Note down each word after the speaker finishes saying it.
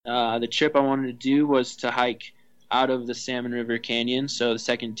The trip I wanted to do was to hike out of the Salmon River Canyon, so the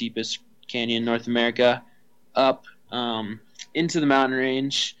second deepest canyon in North America, up into the mountain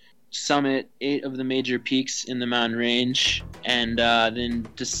range, summit 8 of the major peaks in the mountain range, and then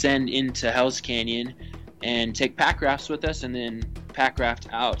descend into Hell's Canyon and take pack rafts with us, and then pack raft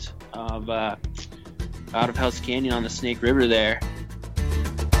out of Hell's Canyon on the Snake River there.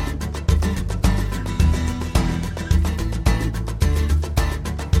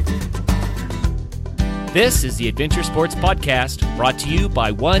 This is the Adventure Sports Podcast, brought to you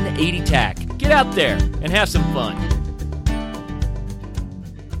by 180 TAC. Get out there and have some fun.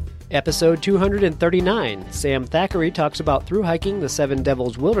 Episode 239, Sam Thackeray talks about through hiking the Seven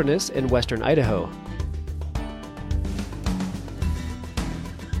Devils Wilderness in western Idaho.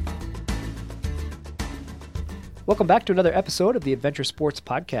 Welcome back to another episode of the Adventure Sports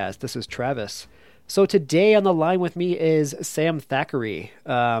Podcast. This is Travis. So today on the line with me is Sam Thackeray.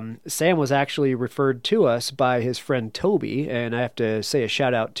 Sam was actually referred to us by his friend Toby, and I have to say a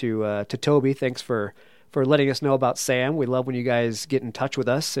shout out to Toby. Thanks for letting us know about Sam. We love when you guys get in touch with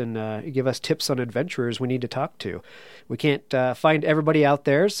us and give us tips on adventurers we need to talk to. We can't find everybody out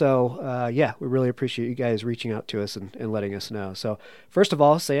there, so we really appreciate you guys reaching out to us and letting us know. So first of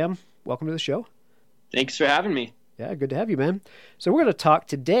all, Sam, welcome to the show. Thanks for having me. Yeah, good to have you, man. So we're going to talk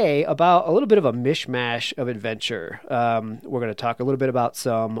today about a little bit of a mishmash of adventure. We're going to talk a little bit about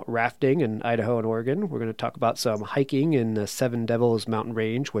some rafting in Idaho and Oregon. We're going to talk about some hiking in the Seven Devils mountain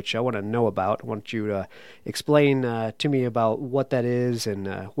range, which I want to know about. I want you to explain to me about what that is and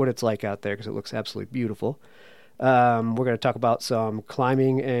what it's like out there, because it looks absolutely beautiful. We're going to talk about some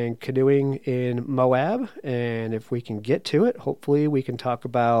climbing and canoeing in Moab, and if we can get to it, hopefully we can talk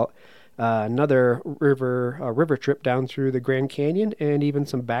about another river trip down through the Grand Canyon, and even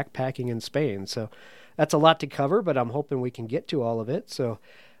some backpacking in Spain. So that's a lot to cover, but I'm hoping we can get to all of it. So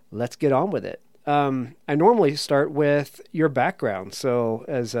let's get on with it. I normally start with your background. So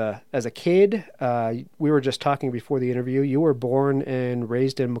as a kid, we were just talking before the interview, you were born and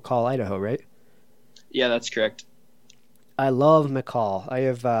raised in McCall, Idaho, right? Yeah, that's correct. I love McCall.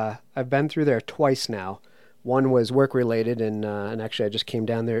 I've been through there twice now. One was work related, and actually I just came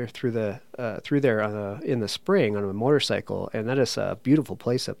down there through there in the spring on a motorcycle, and that is a beautiful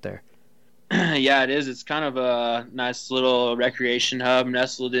place up there. Yeah, it is. It's kind of a nice little recreation hub,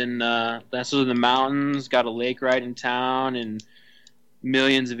 nestled in the mountains. Got a lake right in town, and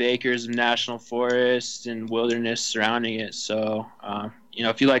millions of acres of national forest and wilderness surrounding it. So,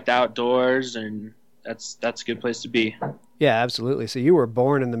 if you like the outdoors, and that's a good place to be. Yeah, absolutely. So you were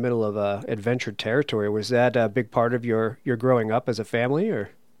born in the middle of adventure territory. Was that a big part of your growing up as a family,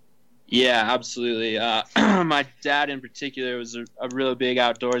 or? Yeah, absolutely. My dad in particular was a really big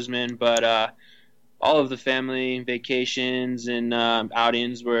outdoorsman, but all of the family vacations and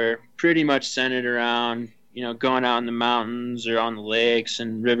outings were pretty much centered around, going out in the mountains or on the lakes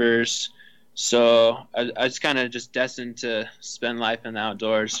and rivers. So I was kind of just destined to spend life in the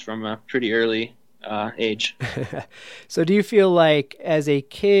outdoors from a pretty early age. So do you feel like as a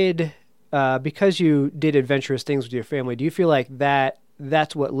kid, because you did adventurous things with your family, do you feel like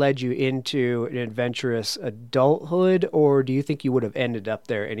that's what led you into an adventurous adulthood, or do you think you would have ended up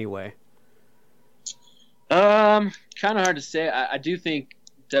there anyway? Kind of hard to say. I do think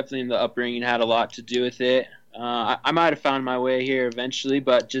definitely the upbringing had a lot to do with it. I might have found my way here eventually,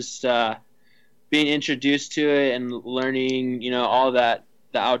 but just being introduced to it and learning, all that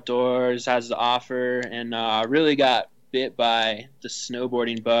the outdoors has to offer, and really got bit by the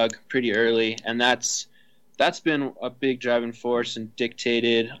snowboarding bug pretty early, and that's been a big driving force and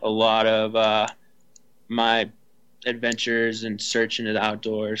dictated a lot of my adventures and search into the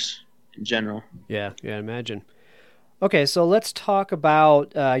outdoors in general. Yeah, I imagine. Okay, so let's talk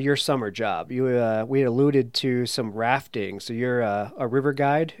about your summer job. We had alluded to some rafting, so you're a river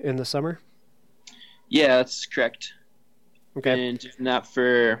guide in the summer? Yeah, that's correct. Okay. Been doing that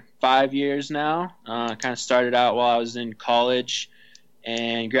for 5 years now. Kind of started out while I was in college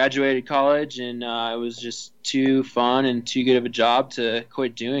and graduated college, and it was just too fun and too good of a job to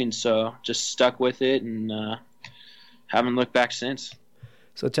quit doing. So just stuck with it and haven't looked back since.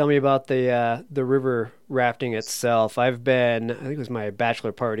 So tell me about the river rafting itself. I think it was my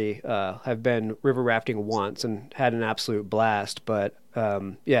bachelor party. I've been river rafting once and had an absolute blast, but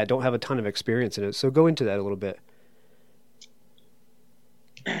I don't have a ton of experience in it. So go into that a little bit.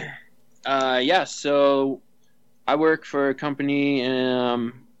 So I work for a company,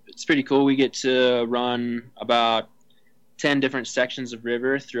 and it's pretty cool. We get to run about 10 different sections of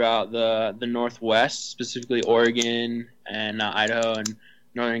river throughout the Northwest, specifically Oregon and Idaho and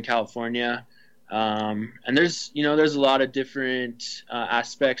Northern California. And there's a lot of different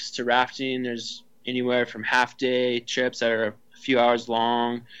aspects to rafting. There's anywhere from half-day trips that are a few hours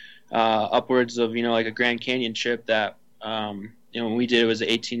long, upwards of, like a Grand Canyon trip that, when we did, it was an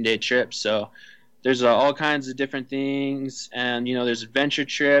 18-day trip. So there's all kinds of different things. And, there's adventure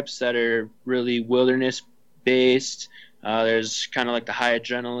trips that are really wilderness-based. There's kind of like the high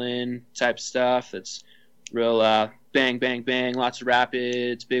adrenaline type stuff that's real bang, bang, bang, lots of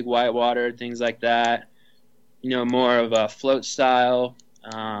rapids, big white water, things like that. More of a float style,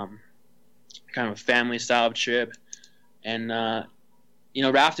 kind of a family style trip. And,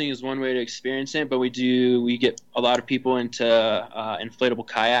 rafting is one way to experience it, but we get a lot of people into inflatable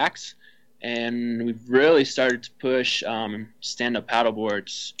kayaks. And we've really started to push stand-up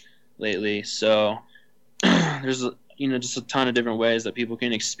paddleboards lately. So there's, just a ton of different ways that people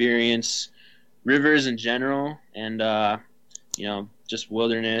can experience rivers in general and, just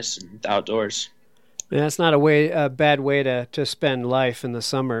wilderness and the outdoors. Yeah, it's not a bad way to spend life in the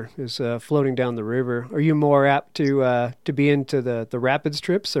summer, is floating down the river. Are you more apt to be into the rapids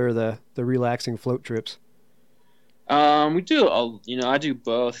trips or the relaxing float trips? We do, I do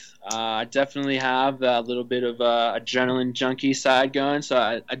both. I definitely have that little bit of adrenaline junkie side going. So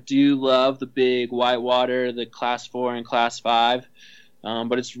I do love the big whitewater, the class 4 and class 5.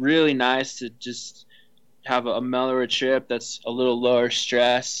 But it's really nice to just have a mellower trip that's a little lower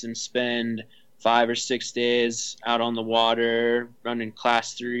stress and spend 5 or 6 days out on the water, running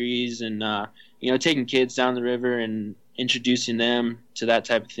class 3s and, taking kids down the river and introducing them to that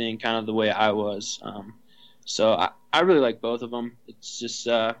type of thing, kind of the way I was. So I really like both of them. It's just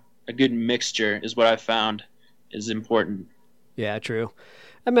a good mixture is what I found is important. Yeah, true.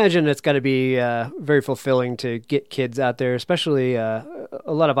 I imagine it's got to be very fulfilling to get kids out there, especially a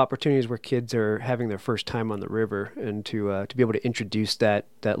lot of opportunities where kids are having their first time on the river, and to be able to introduce that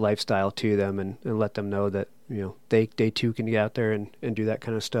lifestyle to them and let them know that they too can get out there and do that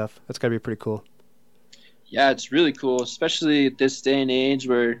kind of stuff. That's got to be pretty cool. Yeah, it's really cool, especially at this day and age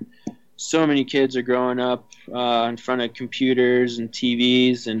where so many kids are growing up in front of computers and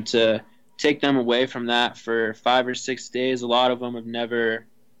TVs, and to take them away from that for 5 or 6 days, a lot of them have never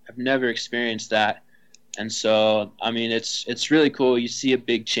experienced that. And so, I mean, it's really cool. You see a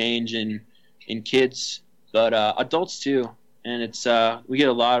big change in kids, but adults too. And it's we get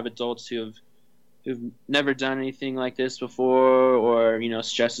a lot of adults who've never done anything like this before, or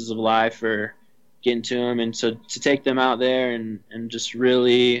stresses of life or getting to them. And so to take them out there and just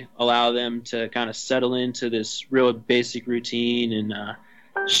really allow them to kind of settle into this real basic routine and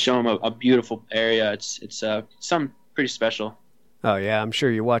show them a beautiful area, it's something pretty special. Oh, yeah. I'm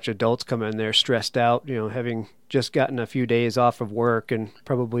sure you watch adults come in there stressed out, having just gotten a few days off of work, and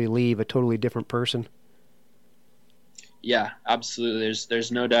probably leave a totally different person. Yeah, absolutely.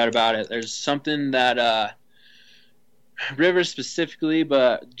 There's no doubt about it. There's something that rivers specifically,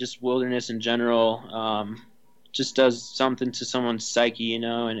 but just wilderness in general, just does something to someone's psyche,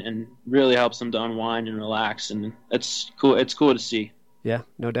 and really helps them to unwind and relax. And it's cool. It's cool to see. Yeah,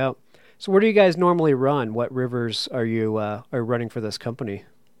 no doubt. So where do you guys normally run? What rivers are you are running for this company?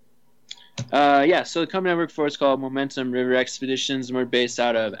 So the company I work for is called Momentum River Expeditions, and we're based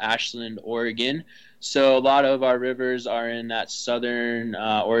out of Ashland, Oregon. So a lot of our rivers are in that southern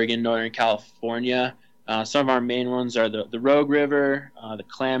Oregon, northern California. Some of our main ones are the Rogue River, the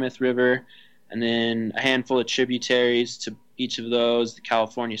Klamath River, and then a handful of tributaries to each of those, the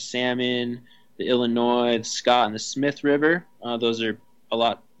California Salmon, the Illinois, the Scott, and the Smith River. Those are a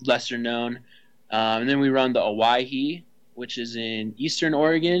lot lesser known. And then we run the Owyhee, which is in eastern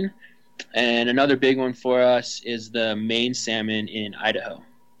Oregon. And another big one for us is the Maine Salmon in Idaho.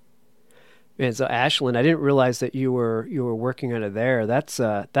 And so Ashland, I didn't realize that you were working out of there. That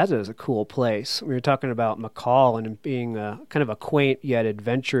is a cool place. We were talking about McCall and being kind of a quaint yet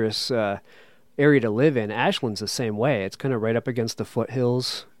adventurous area to live in. Ashland's the same way. It's kind of right up against the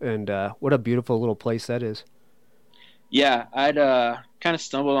foothills, and what a beautiful little place that is. Yeah, I'd kind of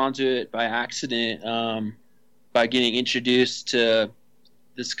stumbled onto it by accident, by getting introduced to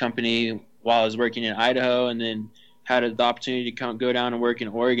this company while I was working in Idaho, and then had the opportunity to go down and work in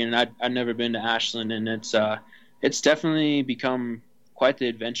Oregon. And I'd never been to Ashland, and it's definitely become quite the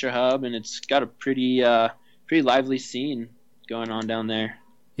adventure hub, and it's got a pretty lively scene going on down there.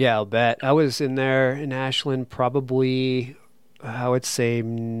 Yeah, I'll bet. I was in there in Ashland probably, I would say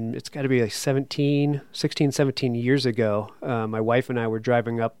it's got to be like 16, 17 years ago. My wife and I were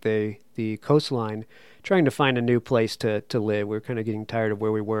driving up the coastline trying to find a new place to live. We were kind of getting tired of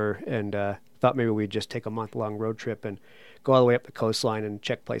where we were, and thought maybe we'd just take a month-long road trip and go all the way up the coastline and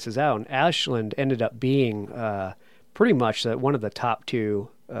check places out. And Ashland ended up being pretty much one of the top two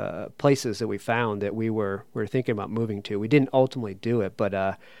places that we found that we were thinking about moving to. We didn't ultimately do it, but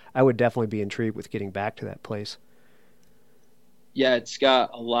I would definitely be intrigued with getting back to that place. Yeah, it's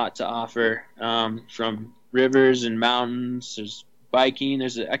got a lot to offer, from rivers and mountains. There's biking.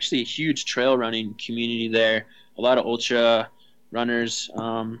 There's actually a huge trail running community there. A lot of ultra runners.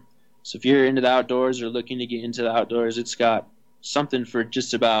 So if you're into the outdoors or looking to get into the outdoors, it's got something for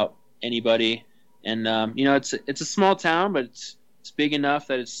just about anybody. And it's a small town, but it's big enough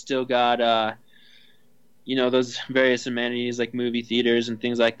that it's still got those various amenities like movie theaters and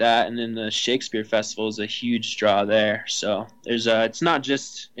things like that. And then the Shakespeare Festival is a huge draw there. So there's it's not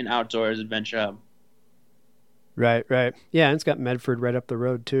just an outdoors adventure hub. Right. Yeah, and it's got Medford right up the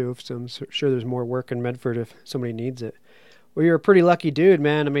road too. So I'm sure there's more work in Medford if somebody needs it. Well, you're a pretty lucky dude,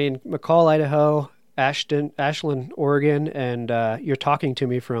 man. I mean, McCall, Idaho, Ashland, Oregon, and you're talking to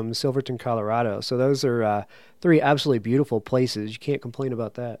me from Silverton, Colorado. So those are three absolutely beautiful places. You can't complain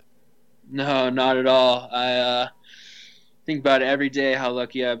about that. No, not at all. I think about it every day, how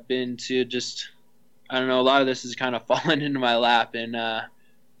lucky I've been to just, I don't know, a lot of this has kind of fallen into my lap, and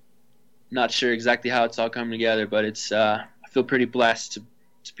not sure exactly how it's all come together, but it's I feel pretty blessed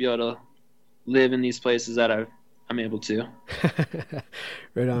to be able to live in these places that I'm able to.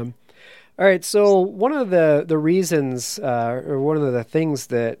 Right on. All right, so one of the reasons, or one of the things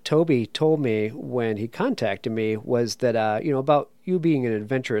that Toby told me when he contacted me was that, about you being an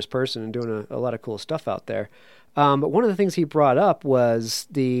adventurous person and doing a lot of cool stuff out there. But one of the things he brought up was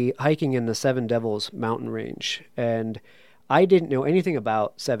the hiking in the Seven Devils mountain range. And I didn't know anything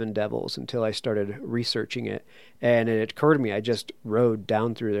about Seven Devils until I started researching it. And it occurred to me, I just rode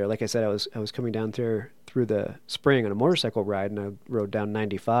down through there. Like I said, I was coming down through the spring on a motorcycle ride, and I rode down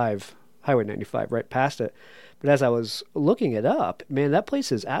Highway 95, right past it. But as I was looking it up, man, that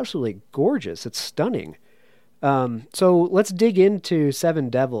place is absolutely gorgeous. It's stunning. So let's dig into Seven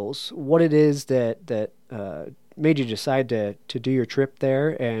Devils, what it is that made you decide to do your trip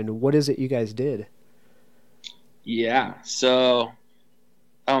there, and what is it you guys did? Yeah, so,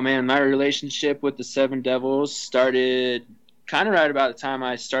 my relationship with the Seven Devils started kind of right about the time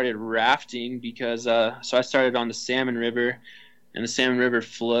I started rafting, because so I started on the Salmon River, and the Salmon River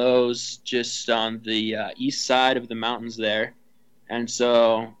flows just on the east side of the mountains there. And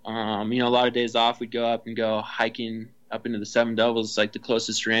so, a lot of days off, we'd go up and go hiking up into the Seven Devils. It's like the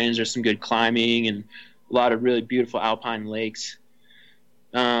closest range. There's some good climbing and a lot of really beautiful alpine lakes.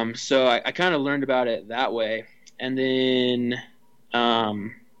 So I kind of learned about it that way. And then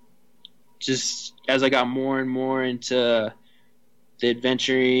just as I got more and more into the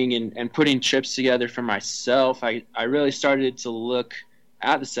adventuring and putting trips together for myself, I really started to look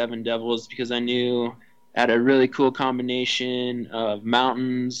at the Seven Devils, because I knew it had a really cool combination of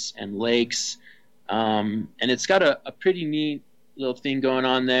mountains and lakes. And it's got a pretty neat little thing going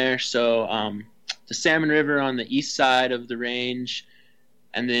on there. So the Salmon River on the east side of the range,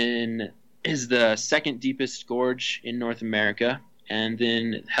 and then is the second deepest gorge in North America. And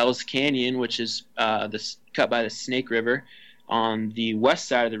then Hell's Canyon, which is cut by the Snake River on the west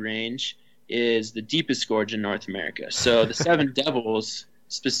side of the range, is the deepest gorge in North America. So the Seven Devils,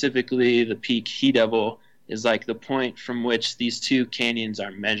 specifically the peak He Devil, is like the point from which these two canyons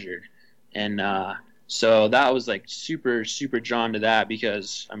are measured. And so that was like super, super drawn to that,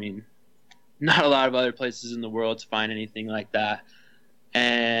 because, not a lot of other places in the world to find anything like that.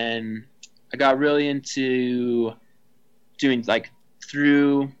 And I got really into doing like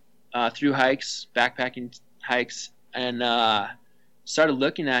through hikes, backpacking hikes, and started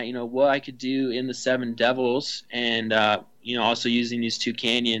looking at what I could do in the Seven Devils, and also using these two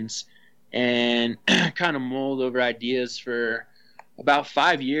canyons, and kind of mulled over ideas for about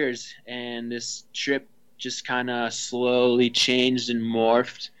 5 years. And this trip just kind of slowly changed and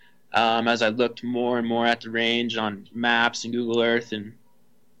morphed as I looked more and more at the range on maps and Google Earth and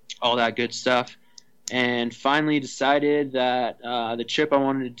all that good stuff, and finally decided that the trip I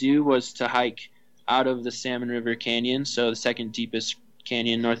wanted to do was to hike out of the Salmon River Canyon, so the second deepest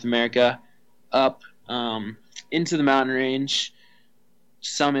canyon in North America, up into the mountain range,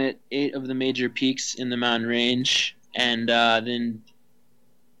 summit 8 of the major peaks in the mountain range, and then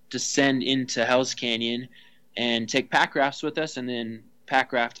descend into Hell's Canyon and take pack rafts with us, and then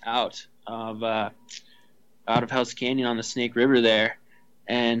pack raft out of Hell's Canyon on the Snake River there.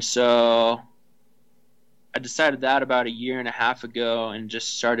 And so I decided that about 1.5 years ago, and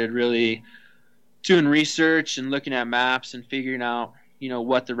just started really doing research and looking at maps and figuring out,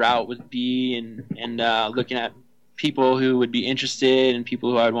 what the route would be, and looking at people who would be interested and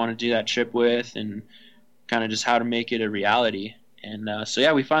people who I'd want to do that trip with, and kind of just how to make it a reality. And so,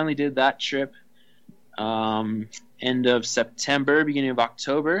 yeah, we finally did that trip end of September, beginning of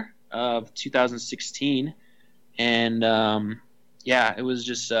October of 2016. And it was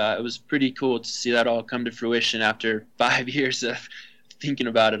just it was pretty cool to see that all come to fruition after 5 years of thinking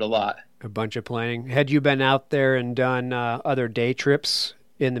about it a lot. A bunch of planning. Had you been out there and done other day trips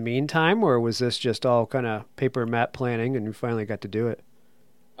in the meantime, or was this just all kind of paper map planning and you finally got to do it?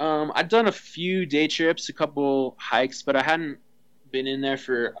 I'd done a few day trips, a couple hikes, but I hadn't been in there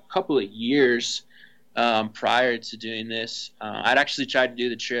for a couple of years prior to doing this. I'd actually tried to do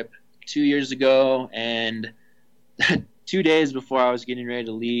the trip 2 years ago, and 2 days before I was getting ready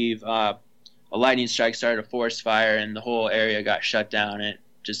to leave, a lightning strike started a forest fire, and the whole area got shut down. It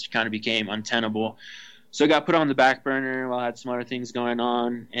just kind of became untenable. So it got put on the back burner while I had some other things going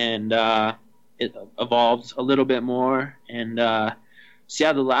on, and it evolved a little bit more. And the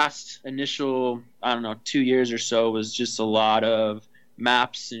last initial, 2 years or so was just a lot of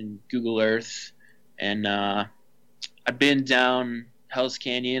maps and Google Earth. And I'd been down Hell's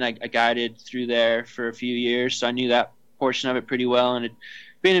Canyon. I guided through there for a few years, so I knew that portion of it pretty well, and had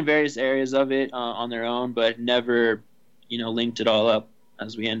been in various areas of it on their own, but never, linked it all up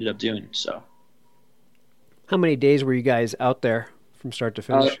as we ended up doing. So, how many days were you guys out there from start to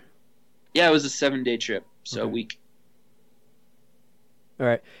finish? It was a 7-day trip, so a week. All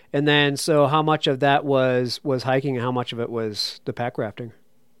right, and then so how much of that was hiking, and how much of it was the pack rafting?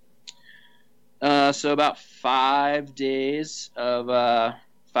 So about 5 days of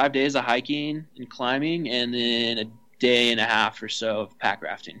hiking and climbing, and then a day and a half or so of pack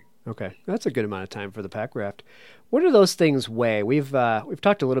rafting. Okay, that's a good amount of time for the pack raft. What do those things weigh? We've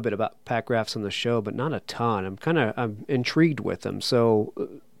talked a little bit about pack rafts on the show, but not a ton. I'm intrigued with them. So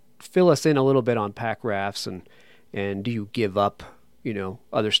fill us in a little bit on pack rafts, and do you give up,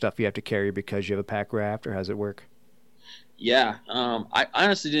 other stuff you have to carry because you have a pack raft, or how does it work? Yeah, I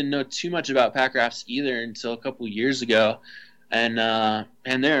honestly didn't know too much about pack rafts either until a couple years ago, and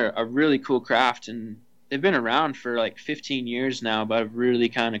they're a really cool craft, and they've been around for like 15 years now, but have really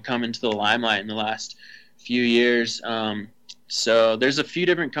kind of come into the limelight in the last few years. So there's a few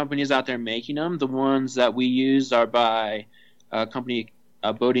different companies out there making them. The ones that we use are by a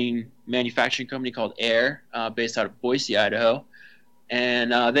boating manufacturing company called Air, based out of Boise, Idaho.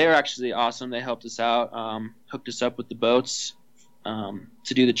 And they were actually awesome. They helped us out, hooked us up with the boats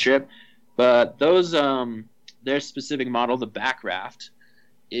to do the trip. But those, their specific model, the back raft,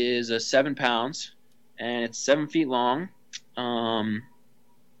 is 7 pounds, and it's 7 feet long.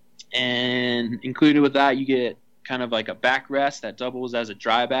 And included with that, you get kind of like a backrest that doubles as a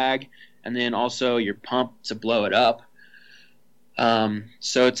dry bag, and then also your pump to blow it up.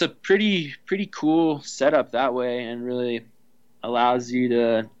 So it's a pretty cool setup that way, and really allows you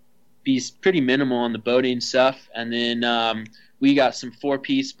to be pretty minimal on the boating stuff. And then we got some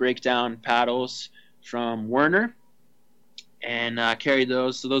 4-piece breakdown paddles from Werner, and carried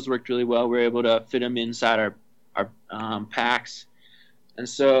those. So those worked really well. We were able to fit them inside our packs. And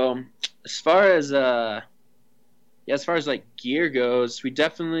so as far as like gear goes, we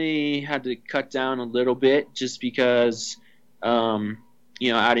definitely had to cut down a little bit, just because adding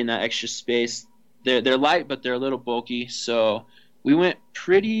that extra space. They're light, but they're a little bulky. So we went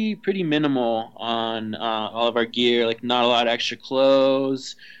pretty minimal on all of our gear. Like, not a lot of extra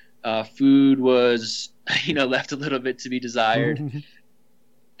clothes. Food was left a little bit to be desired.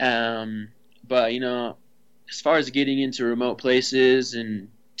 But as far as getting into remote places and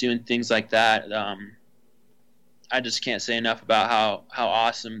doing things like that, I just can't say enough about how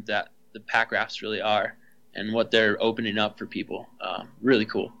awesome that the pack rafts really are and what they're opening up for people. Really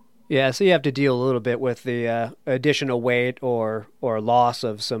cool. Yeah, so you have to deal a little bit with the additional weight or loss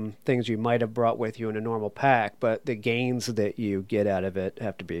of some things you might have brought with you in a normal pack, but the gains that you get out of it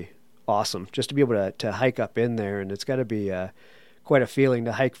have to be awesome. Just to be able to hike up in there, and it's got to be quite a feeling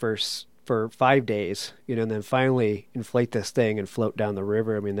to hike for 5 days, and then finally inflate this thing and float down the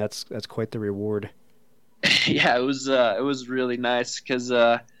river. I mean, that's quite the reward. Yeah, it was really nice, because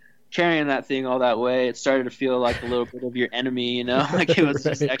carrying that thing all that way, it started to feel like a little bit of your enemy, like it was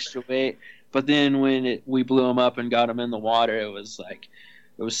just extra weight. But then when we blew them up and got them in the water, it was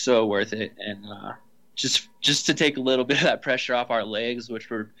so worth it. And just to take a little bit of that pressure off our legs, which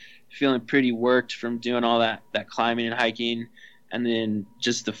were feeling pretty worked from doing all that climbing and hiking, and then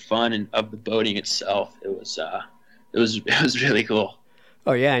just the fun of the boating itself. It was really cool.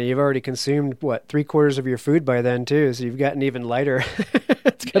 Oh yeah, and you've already consumed 3/4 of your food by then too, so you've gotten even lighter.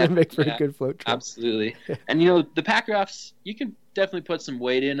 It's gonna make for a good float trip. Absolutely. And the pack rafts, you can definitely put some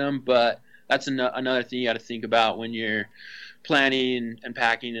weight in them, but that's another thing you got to think about when you're planning and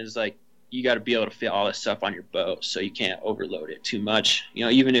packing, is like, you got to be able to fit all this stuff on your boat, so you can't overload it too much.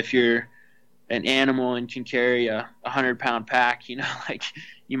 Even if you're an animal and can carry a 100-pound pack, like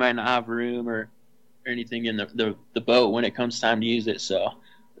you might not have room or anything in the boat when it comes time to use it. So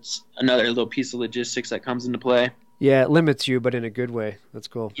it's another little piece of logistics that comes into play. Yeah, it limits you, but in a good way. That's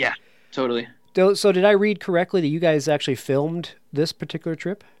cool. Yeah, totally. So did I read correctly that you guys actually filmed this particular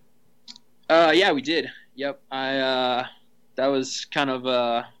trip? Yeah, we did. Yep. That was kind of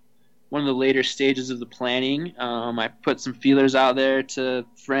one of the later stages of the planning. I put some feelers out there to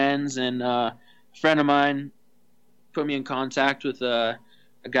friends, and a friend of mine put me in contact with a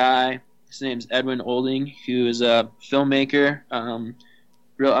guy. His name's Edwin Olding, who is a filmmaker,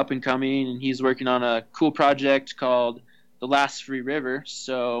 real up and coming, and he's working on a cool project called The Last Free River.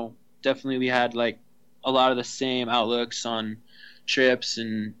 So definitely we had like a lot of the same outlooks on trips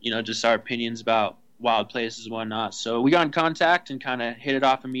and, just our opinions about wild places and whatnot. So we got in contact and kind of hit it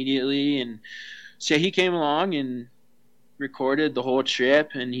off immediately. And so he came along and recorded the whole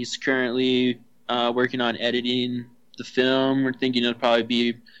trip, and he's currently working on editing the film. We're thinking it'll probably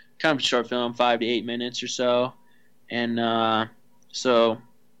be kind of a short film, 5 to 8 minutes or so. And so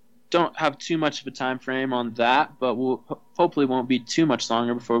don't have too much of a time frame on that, but we'll hopefully won't be too much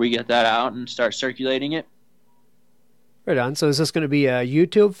longer before we get that out and start circulating it. Right on. So is this going to be a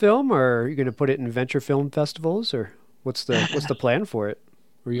YouTube film, or are you going to put it in venture film festivals, or what's the plan for it?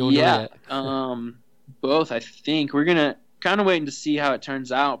 Or you don't know yet? Both. I think we're gonna kind of waiting to see how it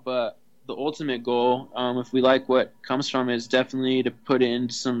turns out, but the ultimate goal, if we like what comes from it, is definitely to put it in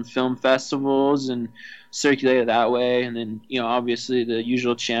some film festivals and circulate it that way, and then obviously the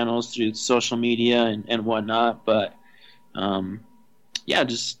usual channels through social media and whatnot. But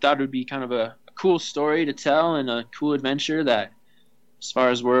just thought it would be kind of a cool story to tell and a cool adventure that, as far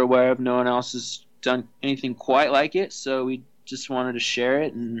as we're aware of, no one else has done anything quite like it. So we just wanted to share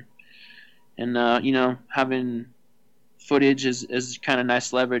it, and having footage is kind of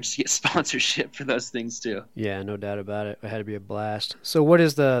nice leverage to get sponsorship for those things too. Yeah, no doubt about it. It had to be a blast. So what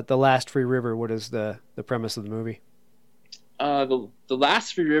is the Last Free River? What is the premise of the movie? The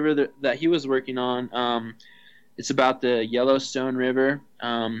Last Free River that he was working on, it's about the Yellowstone River.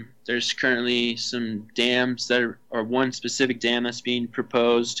 There's currently some dams or one specific dam that's being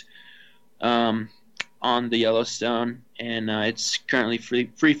proposed on the Yellowstone, and it's currently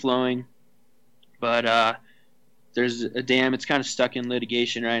free flowing. But there's a dam. It's kind of stuck in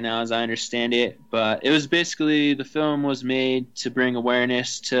litigation right now, as I understand it. But it was basically, the film was made to bring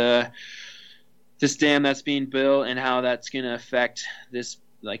awareness to this dam that's being built and how that's going to affect this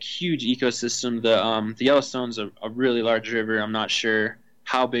like huge ecosystem. The Yellowstone's a really large river. I'm not sure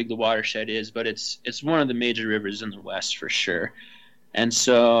how big the watershed is, but it's one of the major rivers in the West for sure. And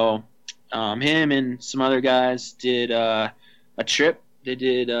so him and some other guys did a trip. They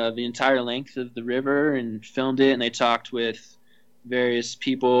did the entire length of the river and filmed it, and they talked with various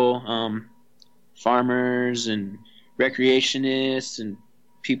people, farmers and recreationists and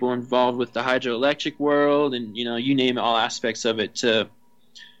people involved with the hydroelectric world, and you name it, all aspects of it, to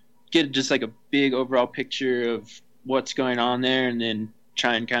get just like a big overall picture of what's going on there, and then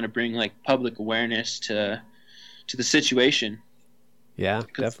try and kind of bring like public awareness to the situation. Yeah,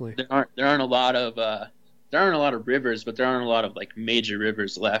 definitely. There aren't a lot of rivers, but there aren't a lot of like major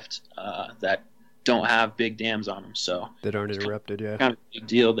rivers left that don't have big dams on them. So that aren't interrupted. Yeah, kind of a big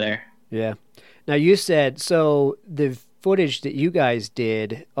deal there. Yeah. Now you said, so the footage that you guys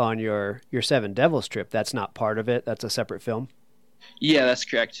did on your Seven Devils trip, that's not part of it. That's a separate film. Yeah, that's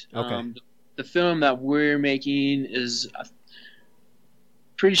correct. Okay. The film that we're making is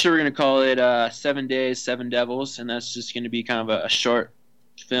pretty sure we're going to call it 7 Days, Seven Devils, and that's just going to be kind of a short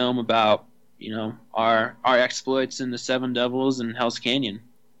film about our exploits in the Seven Devils and Hell's Canyon.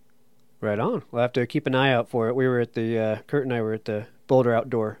 Right on. We'll have to keep an eye out for it. We were at Kurt and I were at the Boulder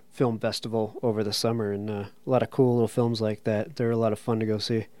Outdoor Film Festival over the summer, and a lot of cool little films like that. They're a lot of fun to go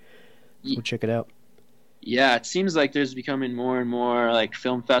see. So we'll check it out. Yeah, it seems like there's becoming more and more like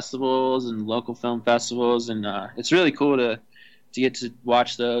film festivals and local film festivals, and it's really cool to get to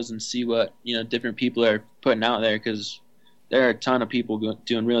watch those and see what different people are putting out there, because there are a ton of people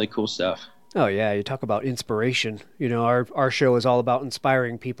doing really cool stuff. Oh yeah, you talk about inspiration. Our show is all about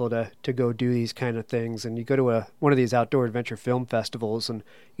inspiring people to go do these kind of things. And you go to one of these outdoor adventure film festivals, and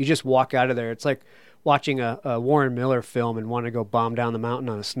you just walk out of there. It's like watching a Warren Miller film and want to go bomb down the mountain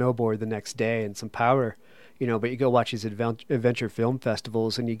on a snowboard the next day and some powder. But you go watch these adventure film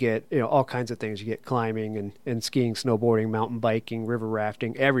festivals, and you get all kinds of things. You get climbing and skiing, snowboarding, mountain biking, river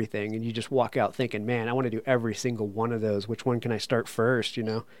rafting, everything. And you just walk out thinking, man, I want to do every single one of those. Which one can I start first,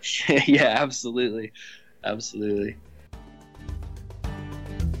 Yeah, absolutely. Absolutely.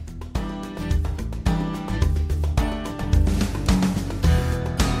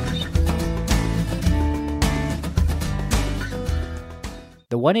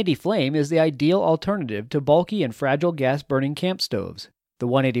 180 Flame is the ideal alternative to bulky and fragile gas-burning camp stoves. The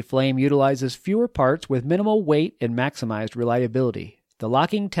 180 Flame utilizes fewer parts with minimal weight and maximized reliability. The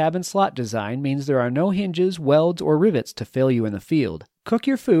locking tab and slot design means there are no hinges, welds, or rivets to fail you in the field. Cook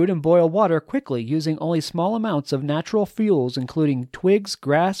your food and boil water quickly using only small amounts of natural fuels including twigs,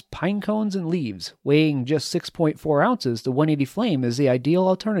 grass, pine cones, and leaves. Weighing just 6.4 ounces, the 180 Flame is the ideal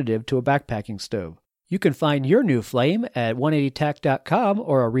alternative to a backpacking stove. You can find your new flame at 180tac.com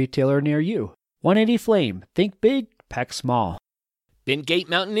or a retailer near you. 180 Flame. Think big, pack small. Bentgate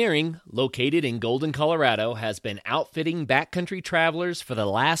Mountaineering, located in Golden, Colorado, has been outfitting backcountry travelers for the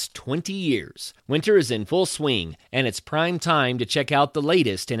last 20 years. Winter is in full swing, and it's prime time to check out the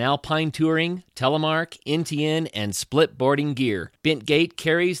latest in alpine touring, telemark, NTN, and split boarding gear. Bentgate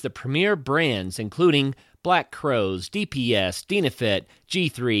carries the premier brands including Black Crows, DPS, Dynafit,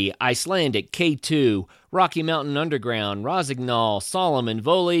 G3, Icelandic, K2, Rocky Mountain Underground, Rosignol, Solomon,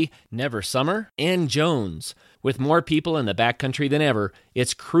 Volley, Never Summer, and Jones. With more people in the backcountry than ever,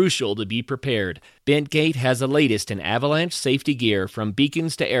 it's crucial to be prepared. Bentgate has the latest in avalanche safety gear from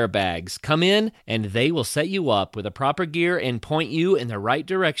beacons to airbags. Come in and they will set you up with the proper gear and point you in the right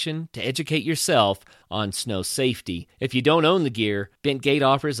direction to educate yourself on snow safety. If you don't own the gear, Bentgate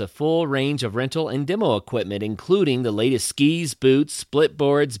offers a full range of rental and demo equipment, including the latest skis, boots, split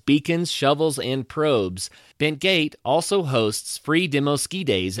boards, beacons, shovels, and probes. Bentgate also hosts free demo ski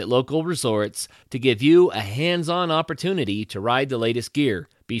days at local resorts to give you a hands-on opportunity to ride the latest gear.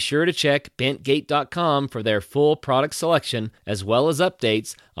 Be sure to check bentgate.com for their full product selection as well as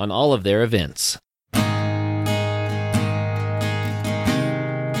updates on all of their events.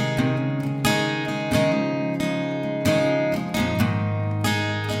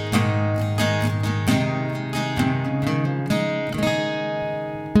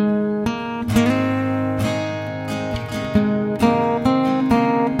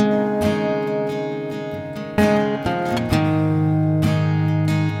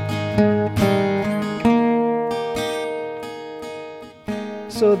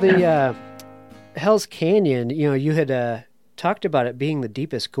 So the Hell's Canyon, you had talked about it being the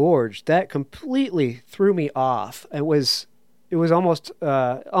deepest gorge. That completely threw me off. It was almost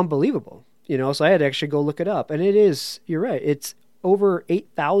unbelievable, so I had to actually go look it up. And you're right, it's over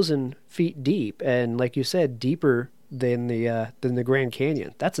 8,000 feet deep. And like you said, deeper than the Grand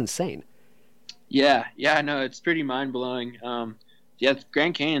Canyon. That's insane. Yeah, I know. It's pretty mind-blowing. The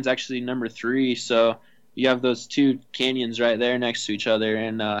Grand Canyon's actually number 3, so you have those two canyons right there next to each other,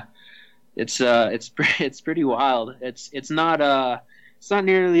 and it's pretty wild. It's not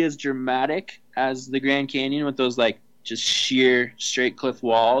nearly as dramatic as the Grand Canyon with those like just sheer straight cliff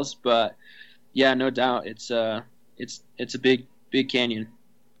walls, but yeah, no doubt it's a big canyon.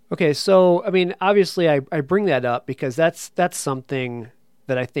 Okay, so I mean, obviously I bring that up because that's something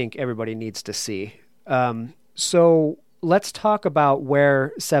that I think everybody needs to see. So let's talk about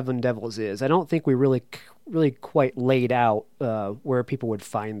where Seven Devils is. I don't think we really quite laid out where people would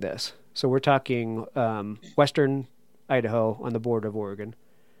find this. So we're talking western Idaho on the border of Oregon.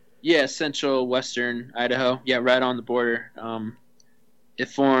 Yeah, central western Idaho. Yeah, right on the border.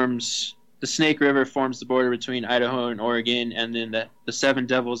 The Snake River forms the border between Idaho and Oregon, and then the Seven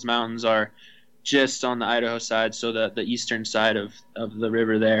Devils Mountains are just on the Idaho side, so the eastern side of the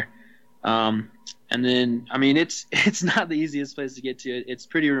river there. And then, I mean, it's not the easiest place to get to. It's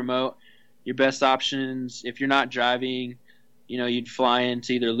pretty remote. Your best options, if you're not driving, you'd fly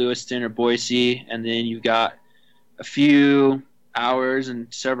into either Lewiston or Boise, and then you've got a few hours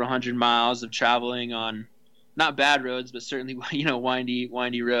and several hundred miles of traveling on not bad roads, but certainly,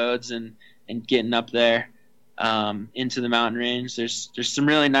 windy roads and getting up there into the mountain range. There's some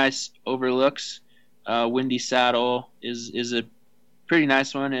really nice overlooks. Windy Saddle is a pretty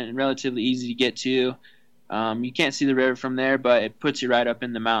nice one and relatively easy to get to. You can't see the river from there, but it puts you right up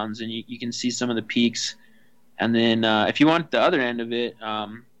in the mountains, and you can see some of the peaks. And then if you want the other end of it,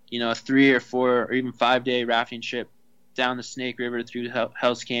 a 3 or 4 or even 5-day rafting trip down the Snake River through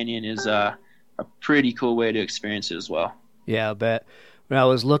Hell's Canyon is a pretty cool way to experience it as well. Yeah, I bet. When I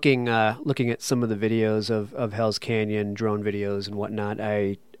was looking at some of the videos of Hell's Canyon, drone videos and whatnot,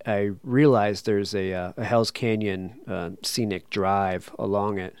 I realized there's a Hell's Canyon scenic drive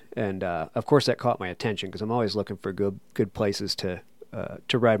along it, and of course that caught my attention because I'm always looking for good places to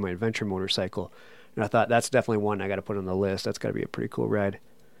ride my adventure motorcycle, and I thought that's definitely one I got to put on the list. That's got to be a pretty cool ride.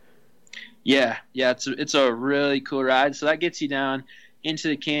 Yeah, it's a really cool ride. So that gets you down into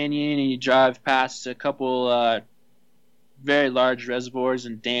the canyon, and you drive past a couple very large reservoirs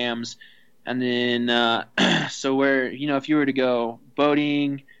and dams, and then so where if you were to go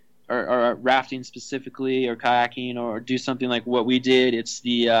boating or rafting specifically, or kayaking, or do something like what we did, it's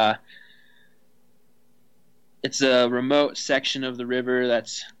a remote section of the river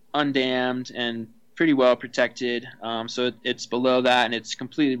that's undammed and pretty well protected. So it's below that, and it's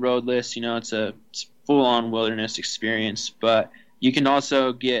completely roadless. It's full-on wilderness experience. But you can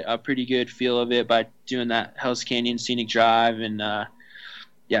also get a pretty good feel of it by doing that Hell's Canyon Scenic Drive, and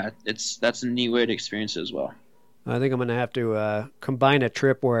that's a neat way to experience it as well. I think I'm going to have to combine a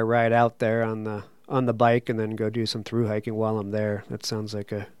trip where I ride out there on the bike and then go do some through hiking while I'm there. That sounds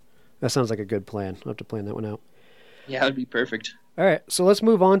like a good plan. I'll have to plan that one out. Yeah, that would be perfect. All right, so let's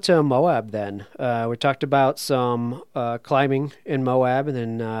move on to Moab then. We talked about some climbing in Moab,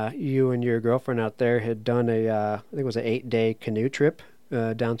 and then you and your girlfriend out there had done I think it was an 8-day canoe trip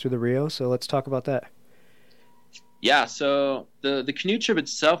down through the Rio. So let's talk about that. Yeah, so the canoe trip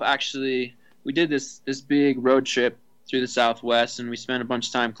itself, actually, we did this big road trip through the Southwest, and we spent a bunch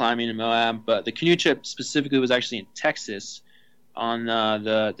of time climbing in Moab. But the canoe trip specifically was actually in Texas, on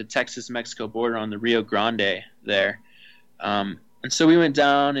the Texas-Mexico border on the Rio Grande there. And so we went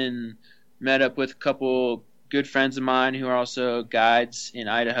down and met up with a couple good friends of mine who are also guides in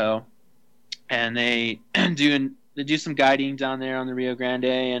Idaho, and they do some guiding down there on the Rio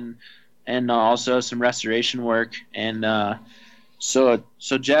Grande, and also some restoration work. And so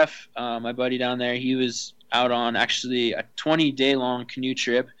Jeff, my buddy down there, he was out on actually a 20-day long canoe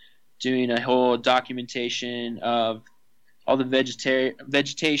trip, doing a whole documentation of all the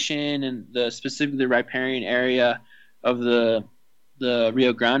vegetation and specifically the riparian area of the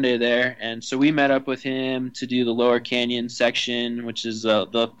Rio Grande there. And so we met up with him to do the Lower Canyon section, which is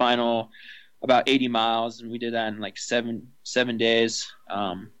the final about 80 miles, and we did that in like seven days.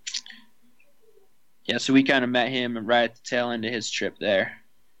 So we kind of met him right at the tail end of his trip there.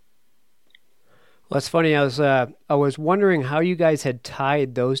 Well, that's funny. I was wondering how you guys had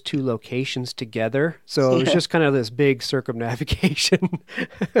tied those two locations together. So it was just kind of this big circumnavigation.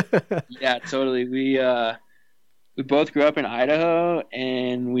 Yeah, totally. We both grew up in Idaho,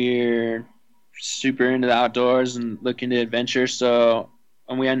 and we're super into the outdoors and looking to adventure.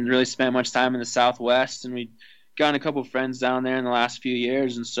 And we hadn't really spent much time in the Southwest, and we'd gotten a couple friends down there in the last few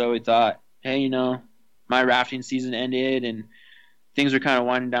years. And so we thought, hey, my rafting season ended, and things were kind of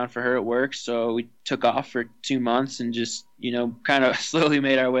winding down for her at work. So we took off for 2 months and just, kind of slowly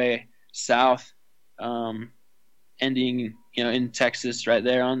made our way south, ending, in Texas right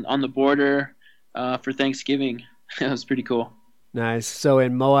there on the border for Thanksgiving. It was pretty cool. Nice. So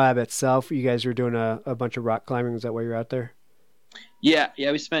in Moab itself, you guys were doing a bunch of rock climbing. Is that why you're out there? Yeah.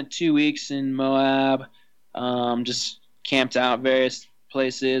 We spent 2 weeks in Moab, just camped out various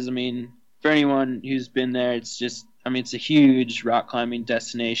places. I mean, for anyone who's been there, it's a huge rock climbing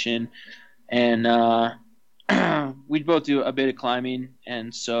destination. And we'd both do a bit of climbing,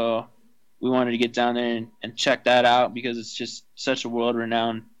 and so we wanted to get down there and check that out because it's just such a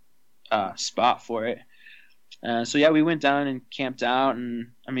world-renowned spot for it. We went down and camped out, and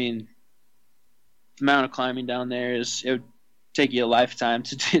the amount of climbing down there it would take you a lifetime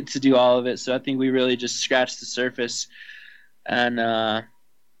to do all of it. So I think we really just scratched the surface, and it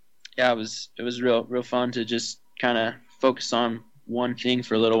was real fun to just kind of focus on one thing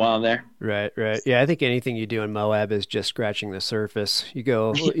for a little while there. Right. Yeah, I think anything you do in Moab is just scratching the surface. You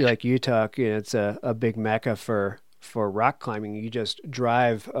go like Utah, it's a big mecca for rock climbing. You just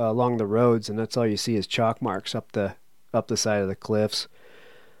drive along the roads, and that's all you see is chalk marks up the side of the cliffs.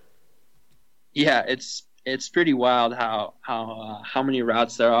 Yeah, it's pretty wild how many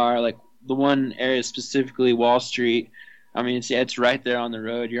routes there are. Like the one area specifically, Wall Street. It's right there on the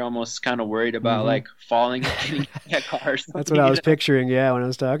road. You're almost kind of worried about like falling and getting hit car or something. That's what I was picturing. Yeah, when I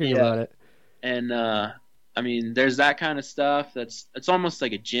was talking about it. And there's that kind of stuff. It's almost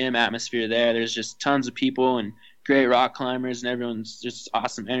like a gym atmosphere there. There's just tons of people and great rock climbers, and everyone's just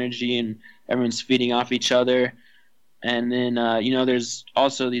awesome energy, and everyone's feeding off each other. And then there's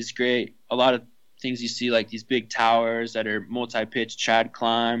also a lot of things you see, like these big towers that are multi-pitch trad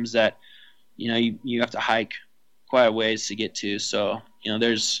climbs that you have to hike quite a ways to get to. So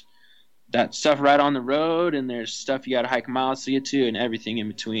there's that stuff right on the road, and there's stuff you got to hike miles to get to, and everything in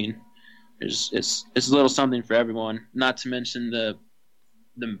between. It's a little something for everyone. Not to mention the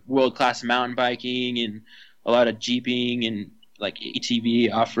world class mountain biking and a lot of jeeping and like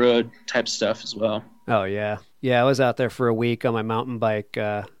ATV off road type stuff as well. Oh yeah. I was out there for a week on my mountain bike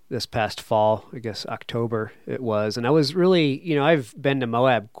this past fall. I guess October it was, and I was really I've been to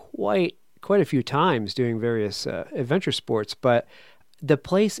Moab quite a few times doing various adventure sports, but the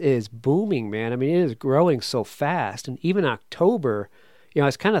place is booming, man. It is growing so fast, and even October, I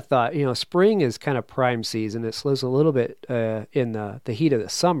was kind of thought, spring is kind of prime season. It slows a little bit in the heat of the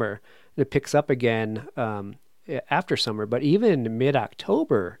summer. And it picks up again after summer. But even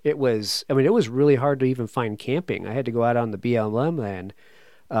mid-October, it was really hard to even find camping. I had to go out on the BLM land,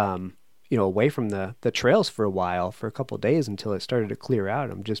 away from the trails for a while, for a couple of days until it started to clear out.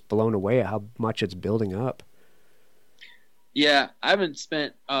 I'm just blown away at how much it's building up. Yeah, I haven't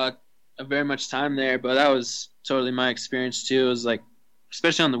spent very much time there, but that was totally my experience too. It was like,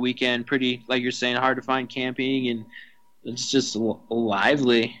 especially on the weekend, pretty, like you're saying, hard to find camping, and it's just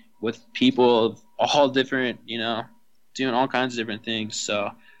lively with people of all different, doing all kinds of different things. So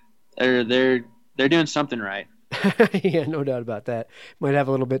they're doing something right. Yeah, no doubt about that. Might have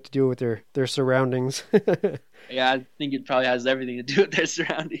a little bit to do with their surroundings. Yeah, I think it probably has everything to do with their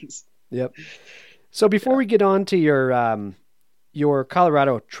surroundings. Yep. So before we get on to your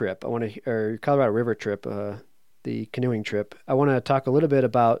Colorado trip, or Colorado River trip, the canoeing trip, I want to talk a little bit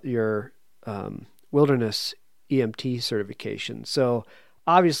about your wilderness EMT certification. So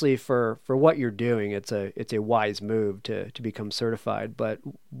obviously for what you're doing, it's a wise move to become certified, but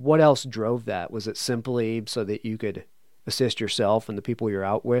what else drove that? Was it simply so that you could assist yourself and the people you're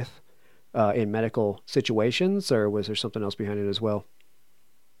out with in medical situations, or was there something else behind it as well?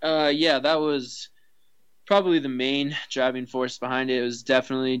 Yeah, that was probably the main driving force behind it. It was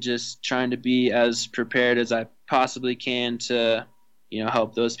definitely just trying to be as prepared as I possibly can to,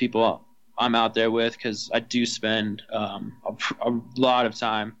 help those people I'm out there with, because I do spend a lot of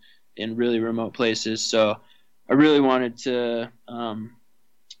time in really remote places. So I really wanted to kind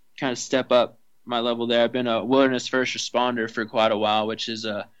of step up my level there. I've been a wilderness first responder for quite a while, which is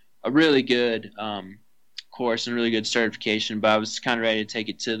a really good course and really good certification, but I was kind of ready to take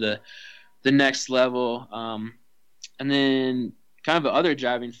it to the next level. And then kind of other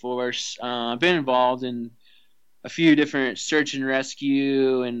driving force, I've been involved in a few different search and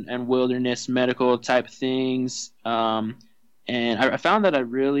rescue and wilderness medical type things. And I found that I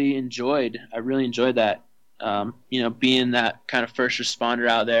really enjoyed that, being that kind of first responder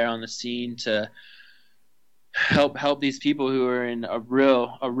out there on the scene to help these people who are in a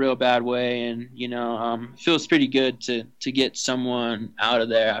real bad way. And, feels pretty good to get someone out of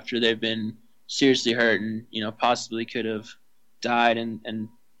there after they've been seriously hurt and, possibly could have died, and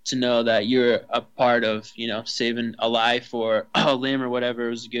to know that you're a part of, saving a life or a limb or whatever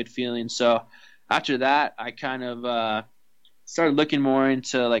was a good feeling. So after that, I kind of started looking more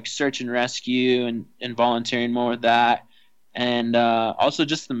into like search and rescue and volunteering more with that. And also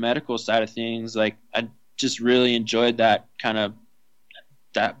just the medical side of things. Like I just really enjoyed that kind of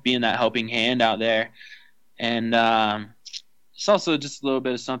that being that helping hand out there. And it's also just a little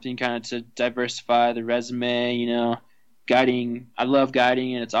bit of something kind of to diversify the resume, guiding. I love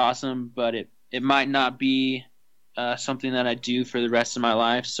guiding and it's awesome, but it might not be something that I do for the rest of my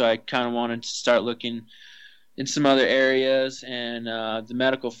life. So I kind of wanted to start looking in some other areas, and the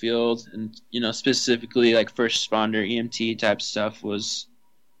medical field, and specifically like first responder EMT type stuff was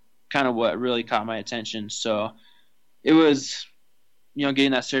kind of what really caught my attention. So it was,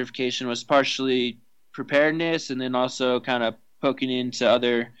 getting that certification was partially preparedness, and then also kind of poking into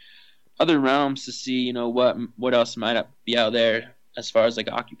other realms to see, what else might be out there as far as like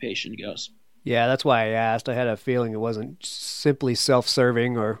occupation goes. Yeah, that's why I asked. I had a feeling it wasn't simply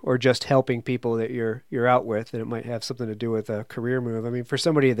self-serving or just helping people that you're out with, and it might have something to do with a career move. I mean, for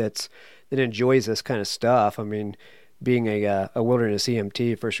somebody that enjoys this kind of stuff, I mean, being a wilderness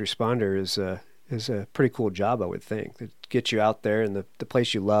EMT, first responder, is a pretty cool job, I would think. It gets you out there in the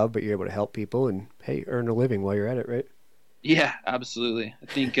place you love, but you're able to help people and, hey, earn a living while you're at it, right? Yeah, absolutely. I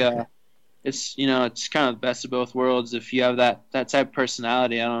think it's it's kind of the best of both worlds. If you have that type of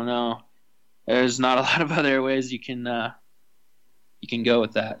personality, I don't know, there's not a lot of other ways you can go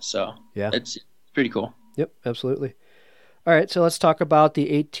with that. So yeah, it's pretty cool. Yep, absolutely. All right, so let's talk about the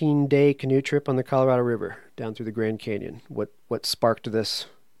 18-day canoe trip on the Colorado River down through the Grand Canyon. What sparked this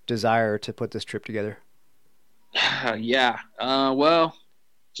desire to put this trip together? Yeah, well,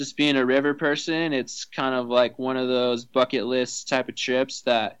 just being a river person, it's kind of like one of those bucket list type of trips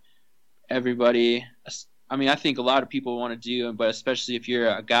that everybody, I mean, I think a lot of people want to do, but especially if you're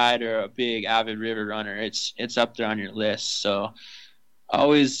a guide or a big avid river runner, it's up there on your list. So I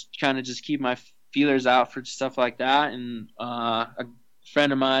always kind of just keep my feelers out for stuff like that. And a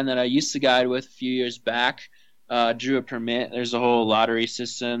friend of mine that I used to guide with a few years back drew a permit. There's a whole lottery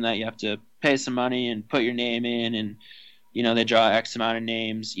system that you have to pay some money and put your name in, and they draw X amount of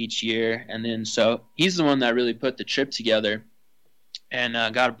names each year. And then so he's the one that really put the trip together, and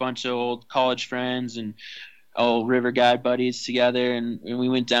got a bunch of old college friends and old river guide buddies together, and we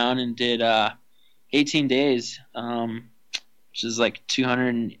went down and did 18 days. which is like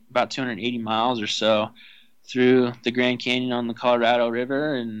about 280 miles or so through the Grand Canyon on the Colorado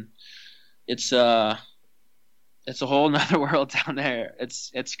River, and it's a whole nother world down there.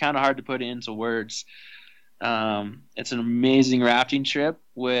 It's kind of hard to put it into words. It's an amazing rafting trip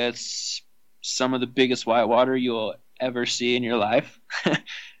with some of the biggest whitewater you'll ever see in your life.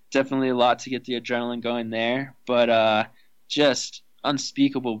 Definitely a lot to get the adrenaline going there, but just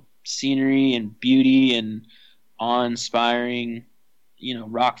unspeakable scenery and beauty and awe-inspiring,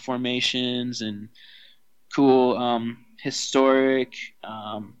 rock formations and cool historic,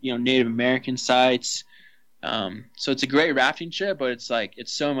 Native American sites. So it's a great rafting trip, but it's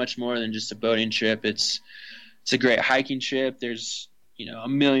so much more than just a boating trip. It's a great hiking trip. There's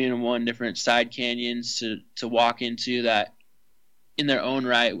 1,000,001 different side canyons to walk into that in their own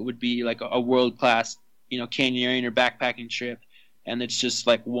right would be like a world-class canyoneering or backpacking trip, and it's just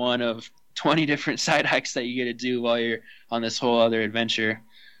like one of 20 different side hikes that you get to do while you're on this whole other adventure.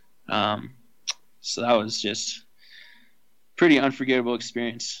 So that was just pretty unforgettable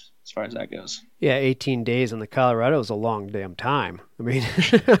experience as far as that goes. Yeah, 18 days in the Colorado is a long damn time. I mean,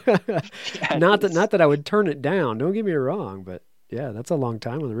 Yeah, not that I would turn it down. Don't get me wrong, but yeah, that's a long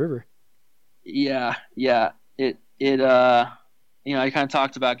time on the river. Yeah. I kind of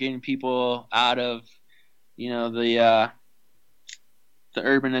talked about getting people out of, the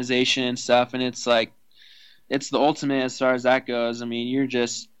urbanization and stuff, and it's the ultimate as far as that goes. I mean, you're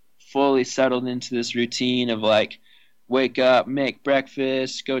just fully settled into this routine of wake up, make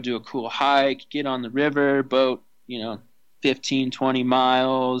breakfast, go do a cool hike, get on the river, boat, 15, 20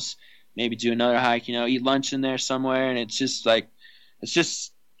 miles, maybe do another hike, eat lunch in there somewhere, and it's just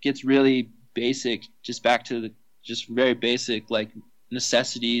gets really basic, just back to the just very basic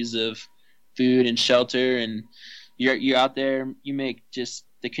necessities of food and shelter, and you're out there, you make just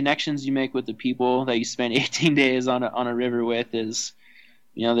the connections you make with the people that you spend 18 days on a river with is,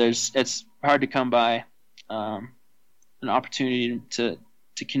 it's hard to come by an opportunity to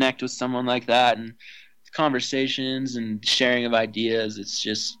connect with someone like that, and conversations and sharing of ideas.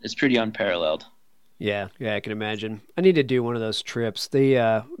 It's pretty unparalleled. Yeah, I can imagine. I need to do one of those trips.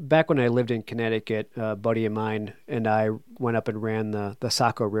 Back when I lived in Connecticut, a buddy of mine and I went up and ran the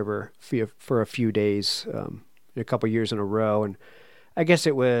Saco River for a few days, a couple years in a row, and I guess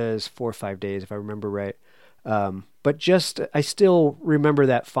it was 4 or 5 days if I remember right. But I still remember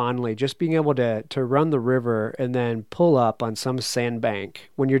that fondly, just being able to run the river and then pull up on some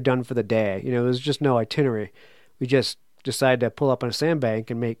sandbank when you're done for the day. There's just no itinerary. We just decided to pull up on a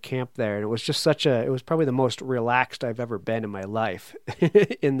sandbank and make camp there. And it was just it was probably the most relaxed I've ever been in my life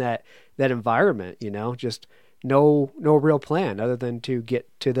in that environment, just no real plan other than to get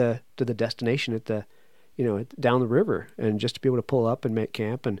to the destination at the, down the river, and just to be able to pull up and make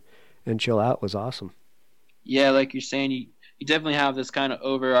camp and chill out was awesome. Yeah, like you're saying, you definitely have this kind of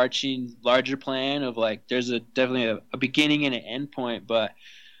overarching larger plan of there's definitely a beginning and an end point, but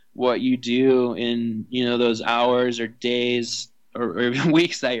what you do in those hours or days or even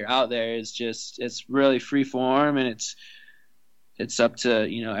weeks that you're out there is it's really free form, and it's up to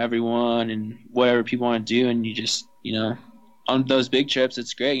everyone and whatever people want to do, and you just on those big trips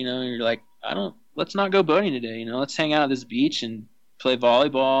it's great, you're let's not go boating today, let's hang out at this beach and play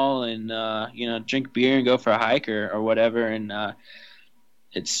volleyball and drink beer and go for a hike or whatever, and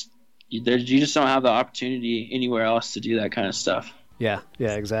you just don't have the opportunity anywhere else to do that kind of stuff. Yeah,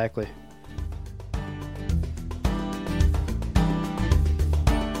 exactly.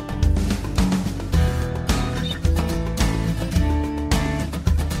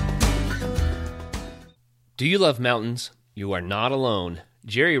 Do you love mountains? You are not alone.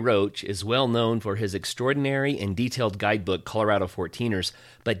 Jerry Roach is well known for his extraordinary and detailed guidebook, Colorado 14ers,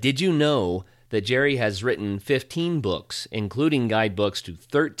 but did you know that Jerry has written 15 books, including guidebooks to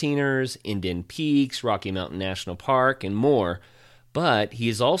 13ers, Indian Peaks, Rocky Mountain National Park, and more? But he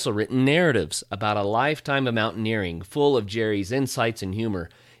has also written narratives about a lifetime of mountaineering, full of Jerry's insights and humor.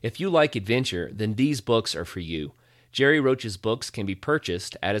 If you like adventure, then these books are for you. Jerry Roach's books can be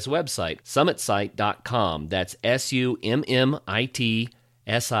purchased at his website, summitsight.com. That's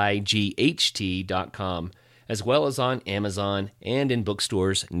SUMMITSIGHT.com, as well as on Amazon and in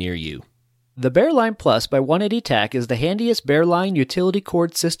bookstores near you. The Bearline Plus by 180 Tack is the handiest Bearline utility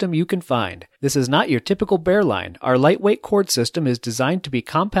cord system you can find. This is not your typical Bearline. Our lightweight cord system is designed to be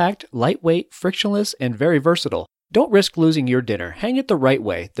compact, lightweight, frictionless, and very versatile. Don't risk losing your dinner. Hang it the right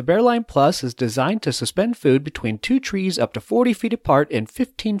way. The Bearline Plus is designed to suspend food between two trees up to 40 feet apart and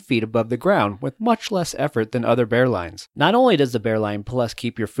 15 feet above the ground with much less effort than other Bearlines. Not only does the Bearline Plus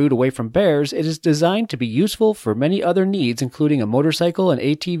keep your food away from bears, it is designed to be useful for many other needs, including a motorcycle and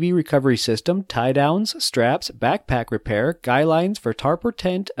ATV recovery system, tie-downs, straps, backpack repair, guy lines for tarp or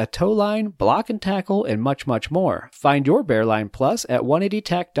tent, a tow line, block and tackle, and much, much more. Find your Bearline Plus at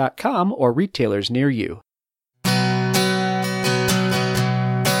 180tac.com or retailers near you.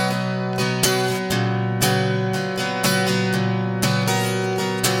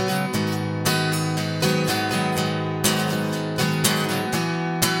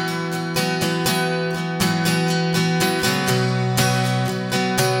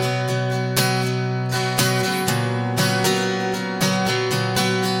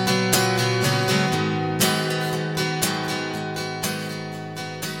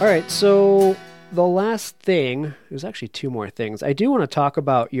 All right, so the last thing, there's actually two more things. I do want to talk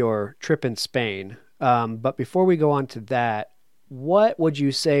about your trip in Spain, but before we go on to that, what would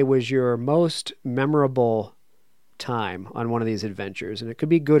you say was your most memorable time on one of these adventures? And it could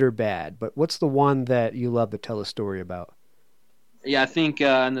be good or bad, but what's the one that you love to tell a story about? Yeah, I think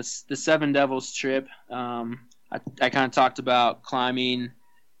in the Seven Devils trip, I kind of talked about climbing,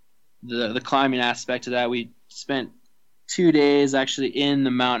 the climbing aspect of that. We spent 2 days actually in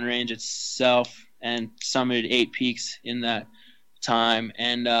the mountain range itself and summited 8 peaks in that time.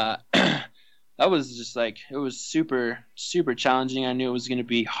 And that was just like, it was super, super challenging. I knew it was going to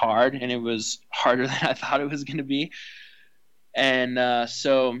be hard, and it was harder than I thought it was going to be. And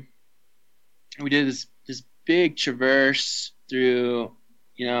so we did this big traverse through,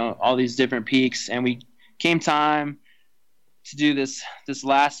 all these different peaks, and we came time to do this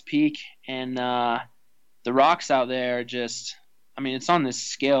last peak, and the rocks out there are just, it's on this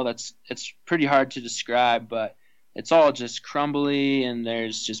scale it's pretty hard to describe, but it's all just crumbly, and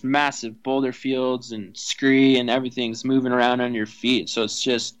there's just massive boulder fields and scree, and everything's moving around on your feet. So it's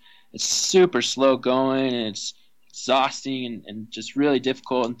super slow going, and it's exhausting and just really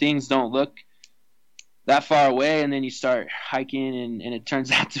difficult, and things don't look that far away, and then you start hiking, and it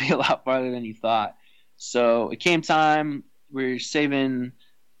turns out to be a lot farther than you thought. So it came time, we're saving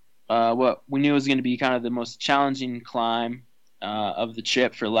what we knew was going to be kind of the most challenging climb of the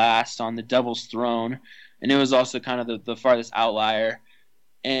trip for last on the Devil's Throne, and it was also kind of the farthest outlier.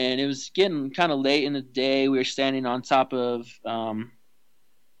 And it was getting kind of late in the day. We were standing on top of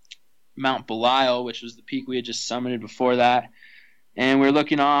Mount Belial, which was the peak we had just summited before that, and we were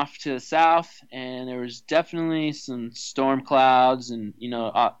looking off to the south, and there was definitely some storm clouds and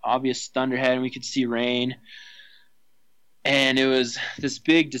obvious thunderhead, and we could see rain. And it was this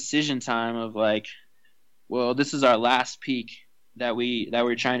big decision time of like, well, this is our last peak that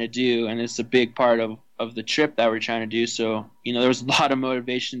we're trying to do, and it's a big part of the trip that we're trying to do. So, there was a lot of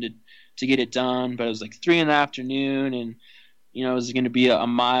motivation to get it done, but it was like 3 p.m, and it was going to be a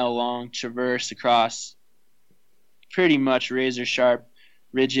mile-long traverse across pretty much razor-sharp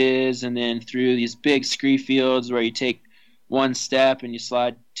ridges, and then through these big scree fields where you take one step and you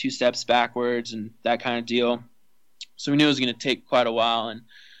slide 2 steps backwards and that kind of deal. So we knew it was going to take quite a while, and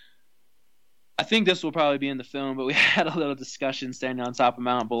I think this will probably be in the film, but we had a little discussion standing on top of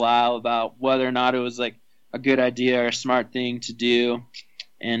Mount Belial about whether or not it was like a good idea or a smart thing to do.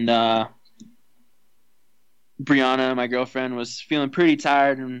 And Brianna, my girlfriend, was feeling pretty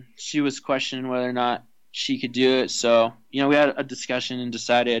tired, and she was questioning whether or not she could do it. So, we had a discussion and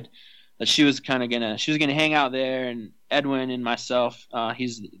decided that she was gonna hang out there, and Edwin and myself,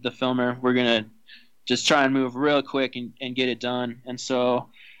 he's the filmer, we're gonna just try and move real quick and get it done. And so,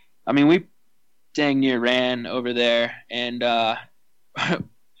 we dang near ran over there, and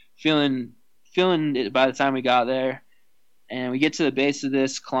feeling it by the time we got there. And we get to the base of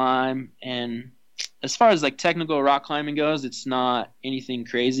this climb, and as far as like technical rock climbing goes, it's not anything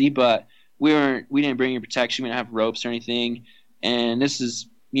crazy, but we didn't bring any protection. We didn't have ropes or anything. And this is,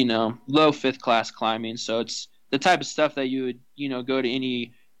 low 5th class climbing. So it's the type of stuff that you would, go to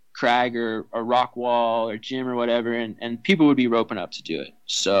any crag or a rock wall or gym or whatever, and people would be roping up to do it.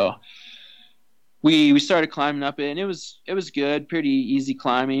 So we started climbing up it, and it was good, pretty easy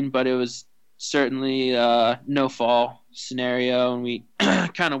climbing, but it was certainly no fall scenario. And we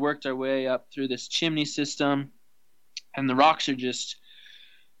kind of worked our way up through this chimney system, and the rocks are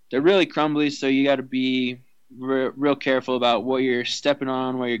they're really crumbly, so you got to be real careful about what you're stepping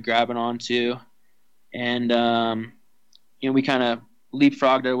on, what you're grabbing onto. And we kind of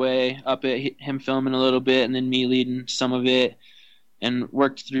leapfrogged our way up it, him filming a little bit and then me leading some of it, and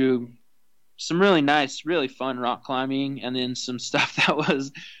worked through some really nice, really fun rock climbing, and then some stuff that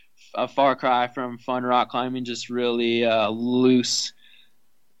was a far cry from fun rock climbing, just really loose,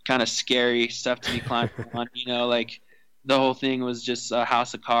 kind of scary stuff to be climbing on. Like the whole thing was just a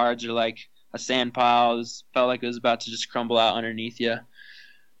house of cards or like a sand pile. It felt like it was about to just crumble out underneath you.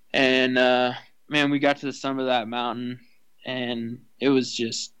 And man, we got to the summit of that mountain, and it was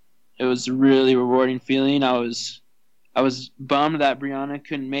a really rewarding feeling. I was bummed that Brianna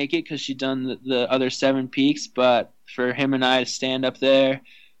couldn't make it because she'd done the other 7 peaks, but for him and I to stand up there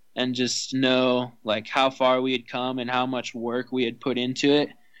and just know like how far we had come and how much work we had put into it,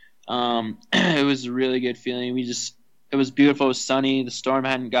 it was a really good feeling. It was beautiful. It was sunny. The storm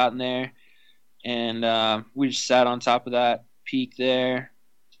hadn't gotten there, and we just sat on top of that peak there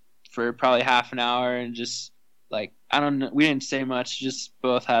for probably half an hour and just like, I don't know, we didn't say much, just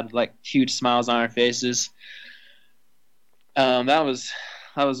both had like huge smiles on our faces. That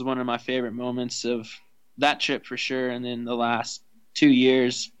was one of my favorite moments of that trip for sure. And then the last 2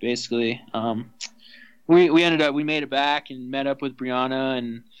 years, basically, we made it back and met up with Brianna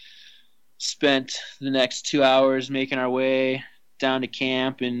and spent the next 2 hours making our way down to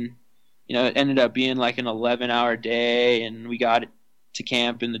camp. And, it ended up being like an 11-hour day, and we got to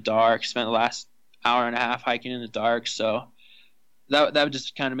camp in the dark, spent the last hour and a half hiking in the dark. So that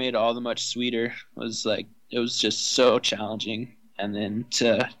just kind of made it all the much sweeter. It was just so challenging, and then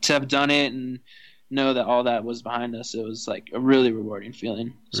to have done it and know that all that was behind us, it was like a really rewarding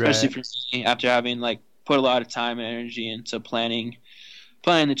feeling, especially for me after having like put a lot of time and energy into planning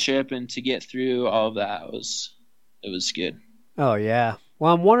the trip, and to get through all of that it was good. Oh yeah.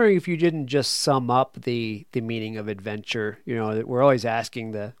 Well, I'm wondering if you didn't just sum up the meaning of adventure. We're always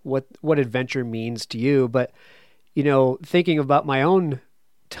asking what adventure means to you, but thinking about my own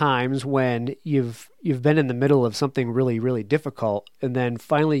times when you've been in the middle of something really, really difficult, and then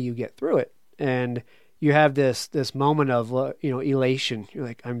finally you get through it, and you have this moment of elation. You're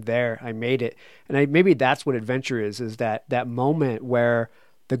like, I'm there, I made it. And maybe that's what adventure is that moment where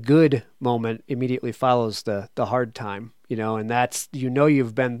the good moment immediately follows the hard time, and that's,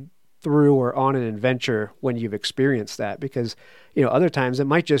 you've been through or on an adventure when you've experienced that. Because other times it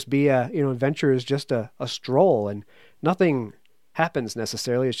might just be adventure is just a stroll and nothing happens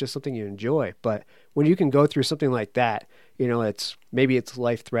necessarily. It's just something you enjoy. But when you can go through something like that, it's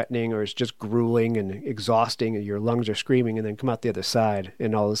life threatening, or it's just grueling and exhausting, and your lungs are screaming, and then come out the other side,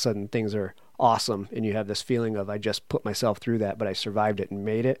 and all of a sudden things are awesome, and you have this feeling of, I just put myself through that, but I survived it and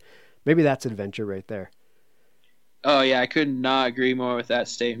made it. Maybe that's adventure right there. Oh yeah, I could not agree more with that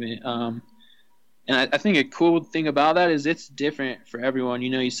statement. And I think a cool thing about that is it's different for everyone.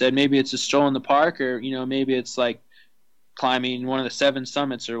 You said maybe it's a stroll in the park, or maybe it's like climbing one of the 7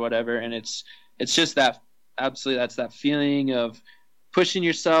 summits or whatever, and it's just that, absolutely, that's that feeling of pushing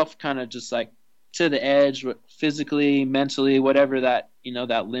yourself kind of just like to the edge, physically, mentally, whatever that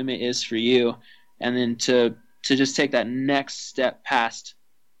that limit is for you, and then to just take that next step past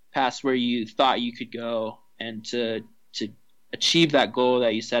where you thought you could go, and to achieve that goal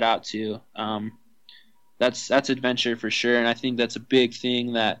that you set out to. That's adventure for sure, and I think that's a big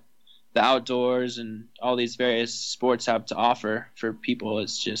thing that the outdoors and all these various sports have to offer for people.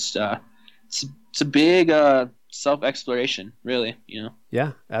 It's just it's a big self-exploration, really.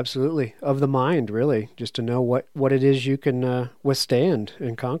 Yeah, absolutely, of the mind, really, just to know what it is you can withstand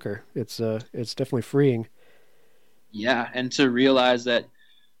and conquer. It's definitely freeing. Yeah, and to realize that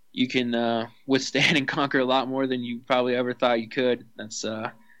you can withstand and conquer a lot more than you probably ever thought you could. It's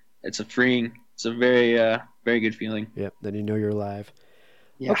a very very good feeling. Yep. Then you're alive.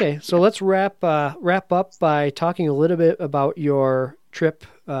 Yeah. Okay, so let's wrap up by talking a little bit about your trip,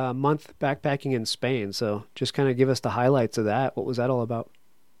 month backpacking in Spain. So just kind of give us the highlights of that. What was that all about?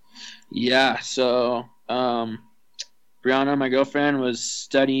 Yeah, so Brianna, my girlfriend, was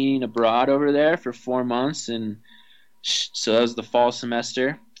studying abroad over there for 4 months, and so that was the fall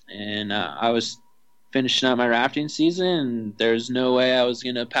semester, and I was finishing up my rafting season, and there's no way I was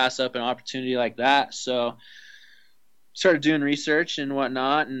going to pass up an opportunity like that. So started doing research and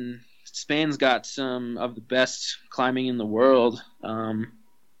whatnot, and Spain's got some of the best climbing in the world.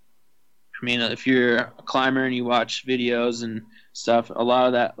 If you're a climber and you watch videos and stuff, a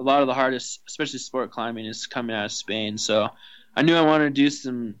lot of the hardest, especially sport climbing, is coming out of Spain. So I knew I wanted to do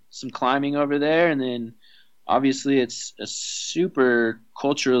some climbing over there, and then obviously it's a super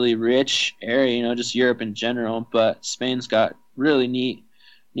culturally rich area, just Europe in general, but Spain's got really neat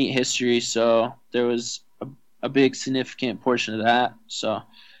history, so there was a big significant portion of that. So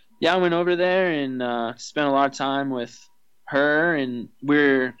yeah, I went over there and spent a lot of time with her, and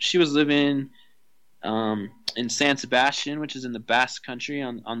she was living in San Sebastian, which is in the Basque Country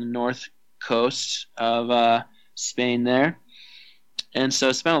on the north coast of Spain there. And so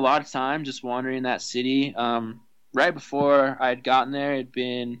I spent a lot of time just wandering that city. Right before I had gotten there, it had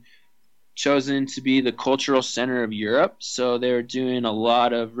been chosen to be the cultural center of Europe. So they were doing a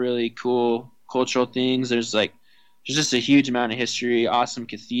lot of really cool cultural things. There's just a huge amount of history, awesome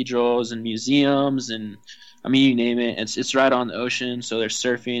cathedrals and museums, and I mean, you name it. It's right on the ocean, so there's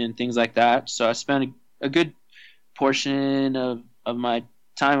surfing and things like that. So I spent a good portion of my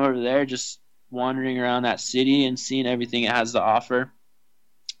time over there just wandering around that city and seeing everything it has to offer.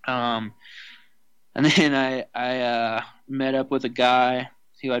 And then I met up with a guy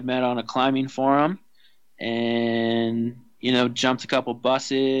who I'd met on a climbing forum, and jumped a couple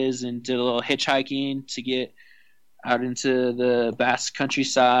buses and did a little hitchhiking to get out into the Basque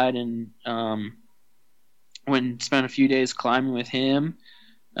countryside, and went and spent a few days climbing with him,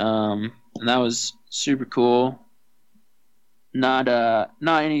 and that was super cool. Not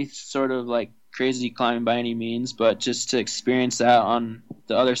any sort of like crazy climbing by any means, but just to experience that on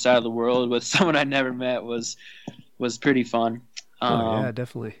the other side of the world with someone I never met was pretty fun. Yeah,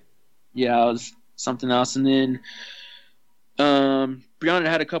 definitely. Yeah, it was something else. And then Brianna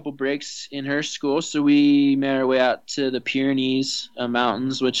had a couple breaks in her school, so we made our way out to the Pyrenees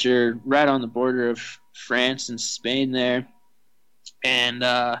mountains, which are right on the border of France and Spain there. And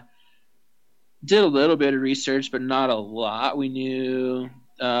did a little bit of research, but not a lot. We knew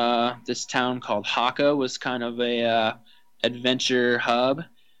this town called Jaca was kind of a adventure hub,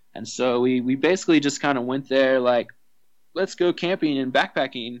 and so we basically just kind of went there like, let's go camping and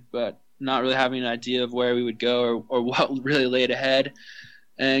backpacking, but not really having an idea of where we would go or what really laid ahead.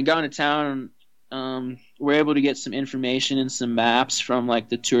 And got into town, we're able to get some information and some maps from like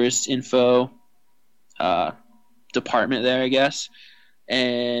the tourist info department there, I guess,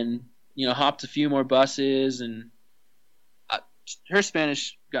 and hopped a few more buses. And her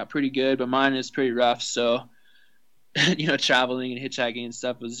Spanish got pretty good, but mine is pretty rough, so traveling and hitchhiking and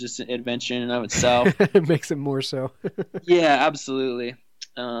stuff was just an adventure in and of itself. It makes it more so. Yeah, absolutely.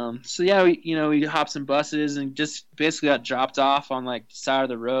 So yeah, we hopped some buses and just basically got dropped off on like the side of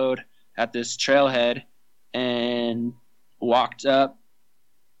the road at this trailhead and walked up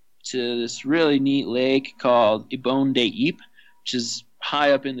to this really neat lake called Ibon de Ypres, which is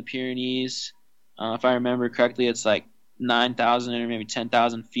high up in the Pyrenees. If I remember correctly, it's like 9,000 or maybe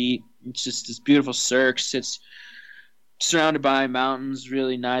 10,000 feet. It's just this beautiful cirque. It's surrounded by mountains,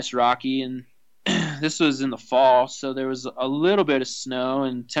 really nice, rocky, and this was in the fall, so there was a little bit of snow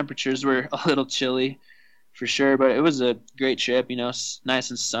and temperatures were a little chilly for sure, but it was a great trip, nice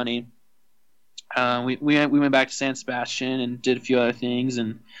and sunny. We went back to San Sebastian and did a few other things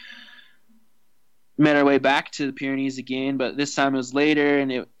and made our way back to the Pyrenees again, but this time it was later,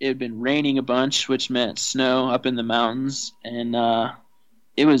 and it had been raining a bunch, which meant snow up in the mountains, and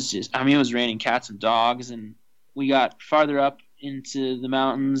it was raining cats and dogs. And we got farther up into the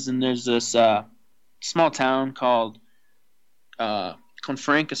mountains, and there's this small town called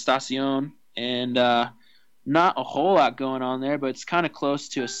Confrenc Estacion, and not a whole lot going on there, but it's kind of close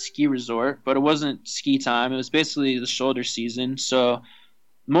to a ski resort, but it wasn't ski time. It was basically the shoulder season, so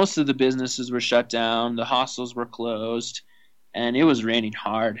most of the businesses were shut down, the hostels were closed, and it was raining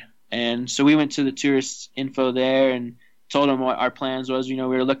hard. And so we went to the tourist info there and told them what our plans was. We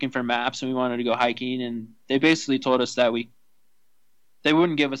were looking for maps and we wanted to go hiking, and they basically told us that they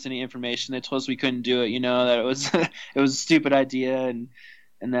wouldn't give us any information. They told us we couldn't do it, that it was it was a stupid idea, and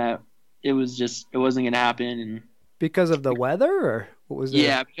that it wasn't going to happen. And because of the weather, or what was it?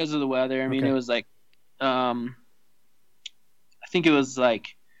 Yeah, because of the weather. I mean, it was like I think it was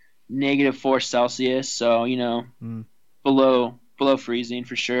like -4 Celsius, so below freezing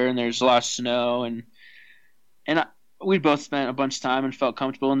for sure, and there's a lot of snow, and we both spent a bunch of time and felt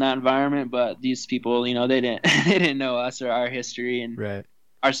comfortable in that environment, but these people, they didn't know us or our history, and right.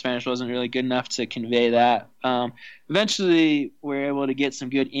 Our Spanish wasn't really good enough to convey that. Eventually, we were able to get some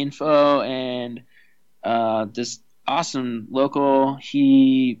good info, and this awesome local,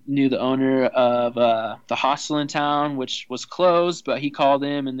 he knew the owner of the hostel in town, which was closed, but he called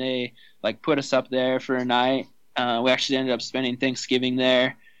him, and they put us up there for a night. We actually ended up spending Thanksgiving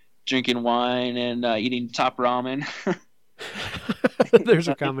there, drinking wine and eating top ramen. There's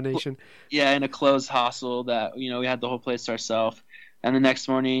a combination. Yeah, in a closed hostel that we had the whole place to ourselves. And the next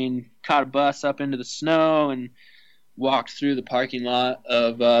morning, caught a bus up into the snow and walked through the parking lot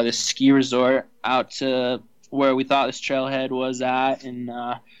of this ski resort out to where we thought this trailhead was at. And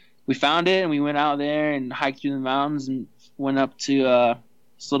we found it, and we went out there and hiked through the mountains and went up to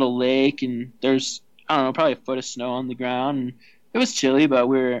this little lake. And there's, I don't know, probably a foot of snow on the ground. And it was chilly, but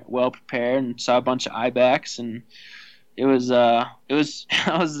we were well prepared and saw a bunch of ibex. And it was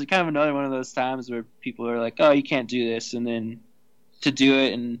kind of another one of those times where people are like, "Oh, you can't do this," and then to do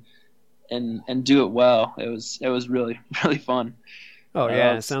it and do it well. It was really, really fun. Oh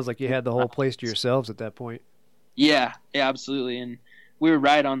yeah, it sounds like you had the whole place to yourselves at that point. Yeah, absolutely. And we were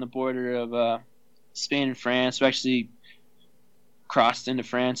right on the border of Spain and France. We actually crossed into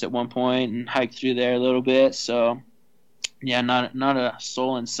France at one point and hiked through there a little bit. So yeah, not a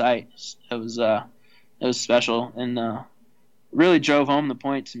soul in sight. It was special, and really drove home the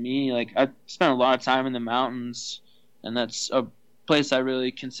point to me. Like, I spent a lot of time in the mountains, and that's a place I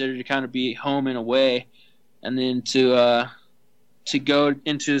really consider to kind of be home in a way. And then to go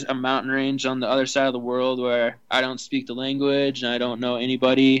into a mountain range on the other side of the world where I don't speak the language and I don't know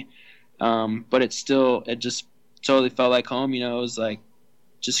anybody, but it just totally felt like home. It was like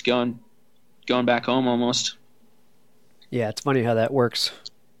just going back home almost. Yeah, it's funny how that works.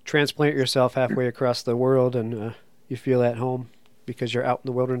 Transplant yourself halfway across the world and you feel at home because you're out in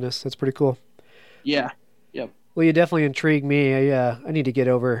the wilderness. That's pretty cool. Yeah. Yep. Well, you definitely intrigue me. I need to get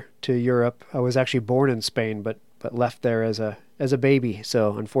over to Europe. I was actually born in Spain, but left there as a baby,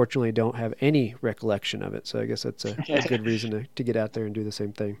 so unfortunately don't have any recollection of it. So I guess that's a good reason to get out there and do the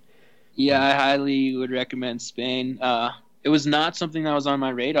same thing. Yeah, I highly would recommend Spain. It was not something that was on my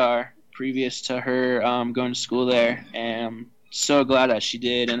radar previous to her going to school there, and I'm so glad that she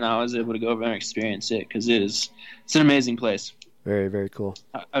did, and I was able to go over and experience it because it's an amazing place. Very, very cool.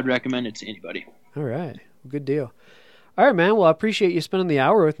 I'd recommend it to anybody. All right, good deal. All right, man. Well, I appreciate you spending the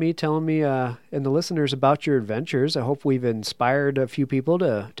hour with me, telling me and the listeners about your adventures. I hope we've inspired a few people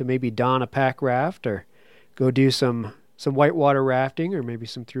to maybe don a pack raft or go do some whitewater rafting or maybe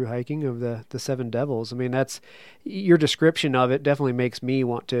some through hiking of the Seven Devils. I mean, that's your description of it definitely makes me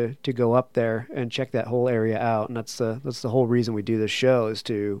want to go up there and check that whole area out. And that's the whole reason we do this show, is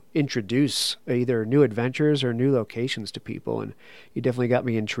to introduce either new adventures or new locations to people. And you definitely got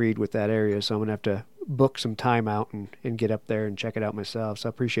me intrigued with that area, so I'm gonna have to book some time out and get up there and check it out myself. So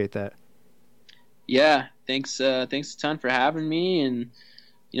I appreciate that. Yeah, thanks a ton for having me. And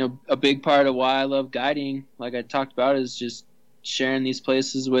a big part of why I love guiding, like I talked about, is just sharing these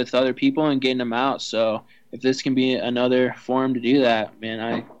places with other people and getting them out. So if this can be another forum to do that, man,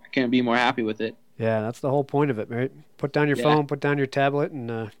 I can't be more happy with it. Yeah, that's the whole point of it, right? Put down your phone, put down your tablet,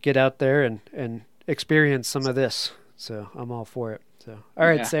 and get out there and experience some of this. So I'm all for it. So, all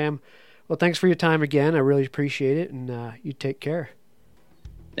right, Sam. Well, thanks for your time again. I really appreciate it, and you take care.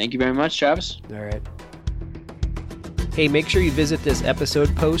 Thank you very much, Travis. All right. Hey, make sure you visit this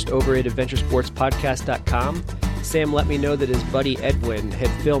episode post over at adventuresportspodcast.com. Sam let me know that his buddy Edwin had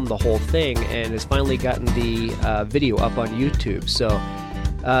filmed the whole thing and has finally gotten the video up on YouTube. So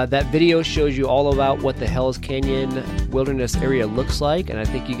that video shows you all about what the Hells Canyon wilderness area looks like, and I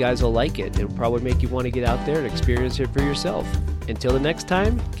think you guys will like it. It'll probably make you want to get out there and experience it for yourself. Until the next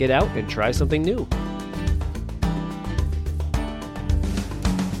time, get out and try something new.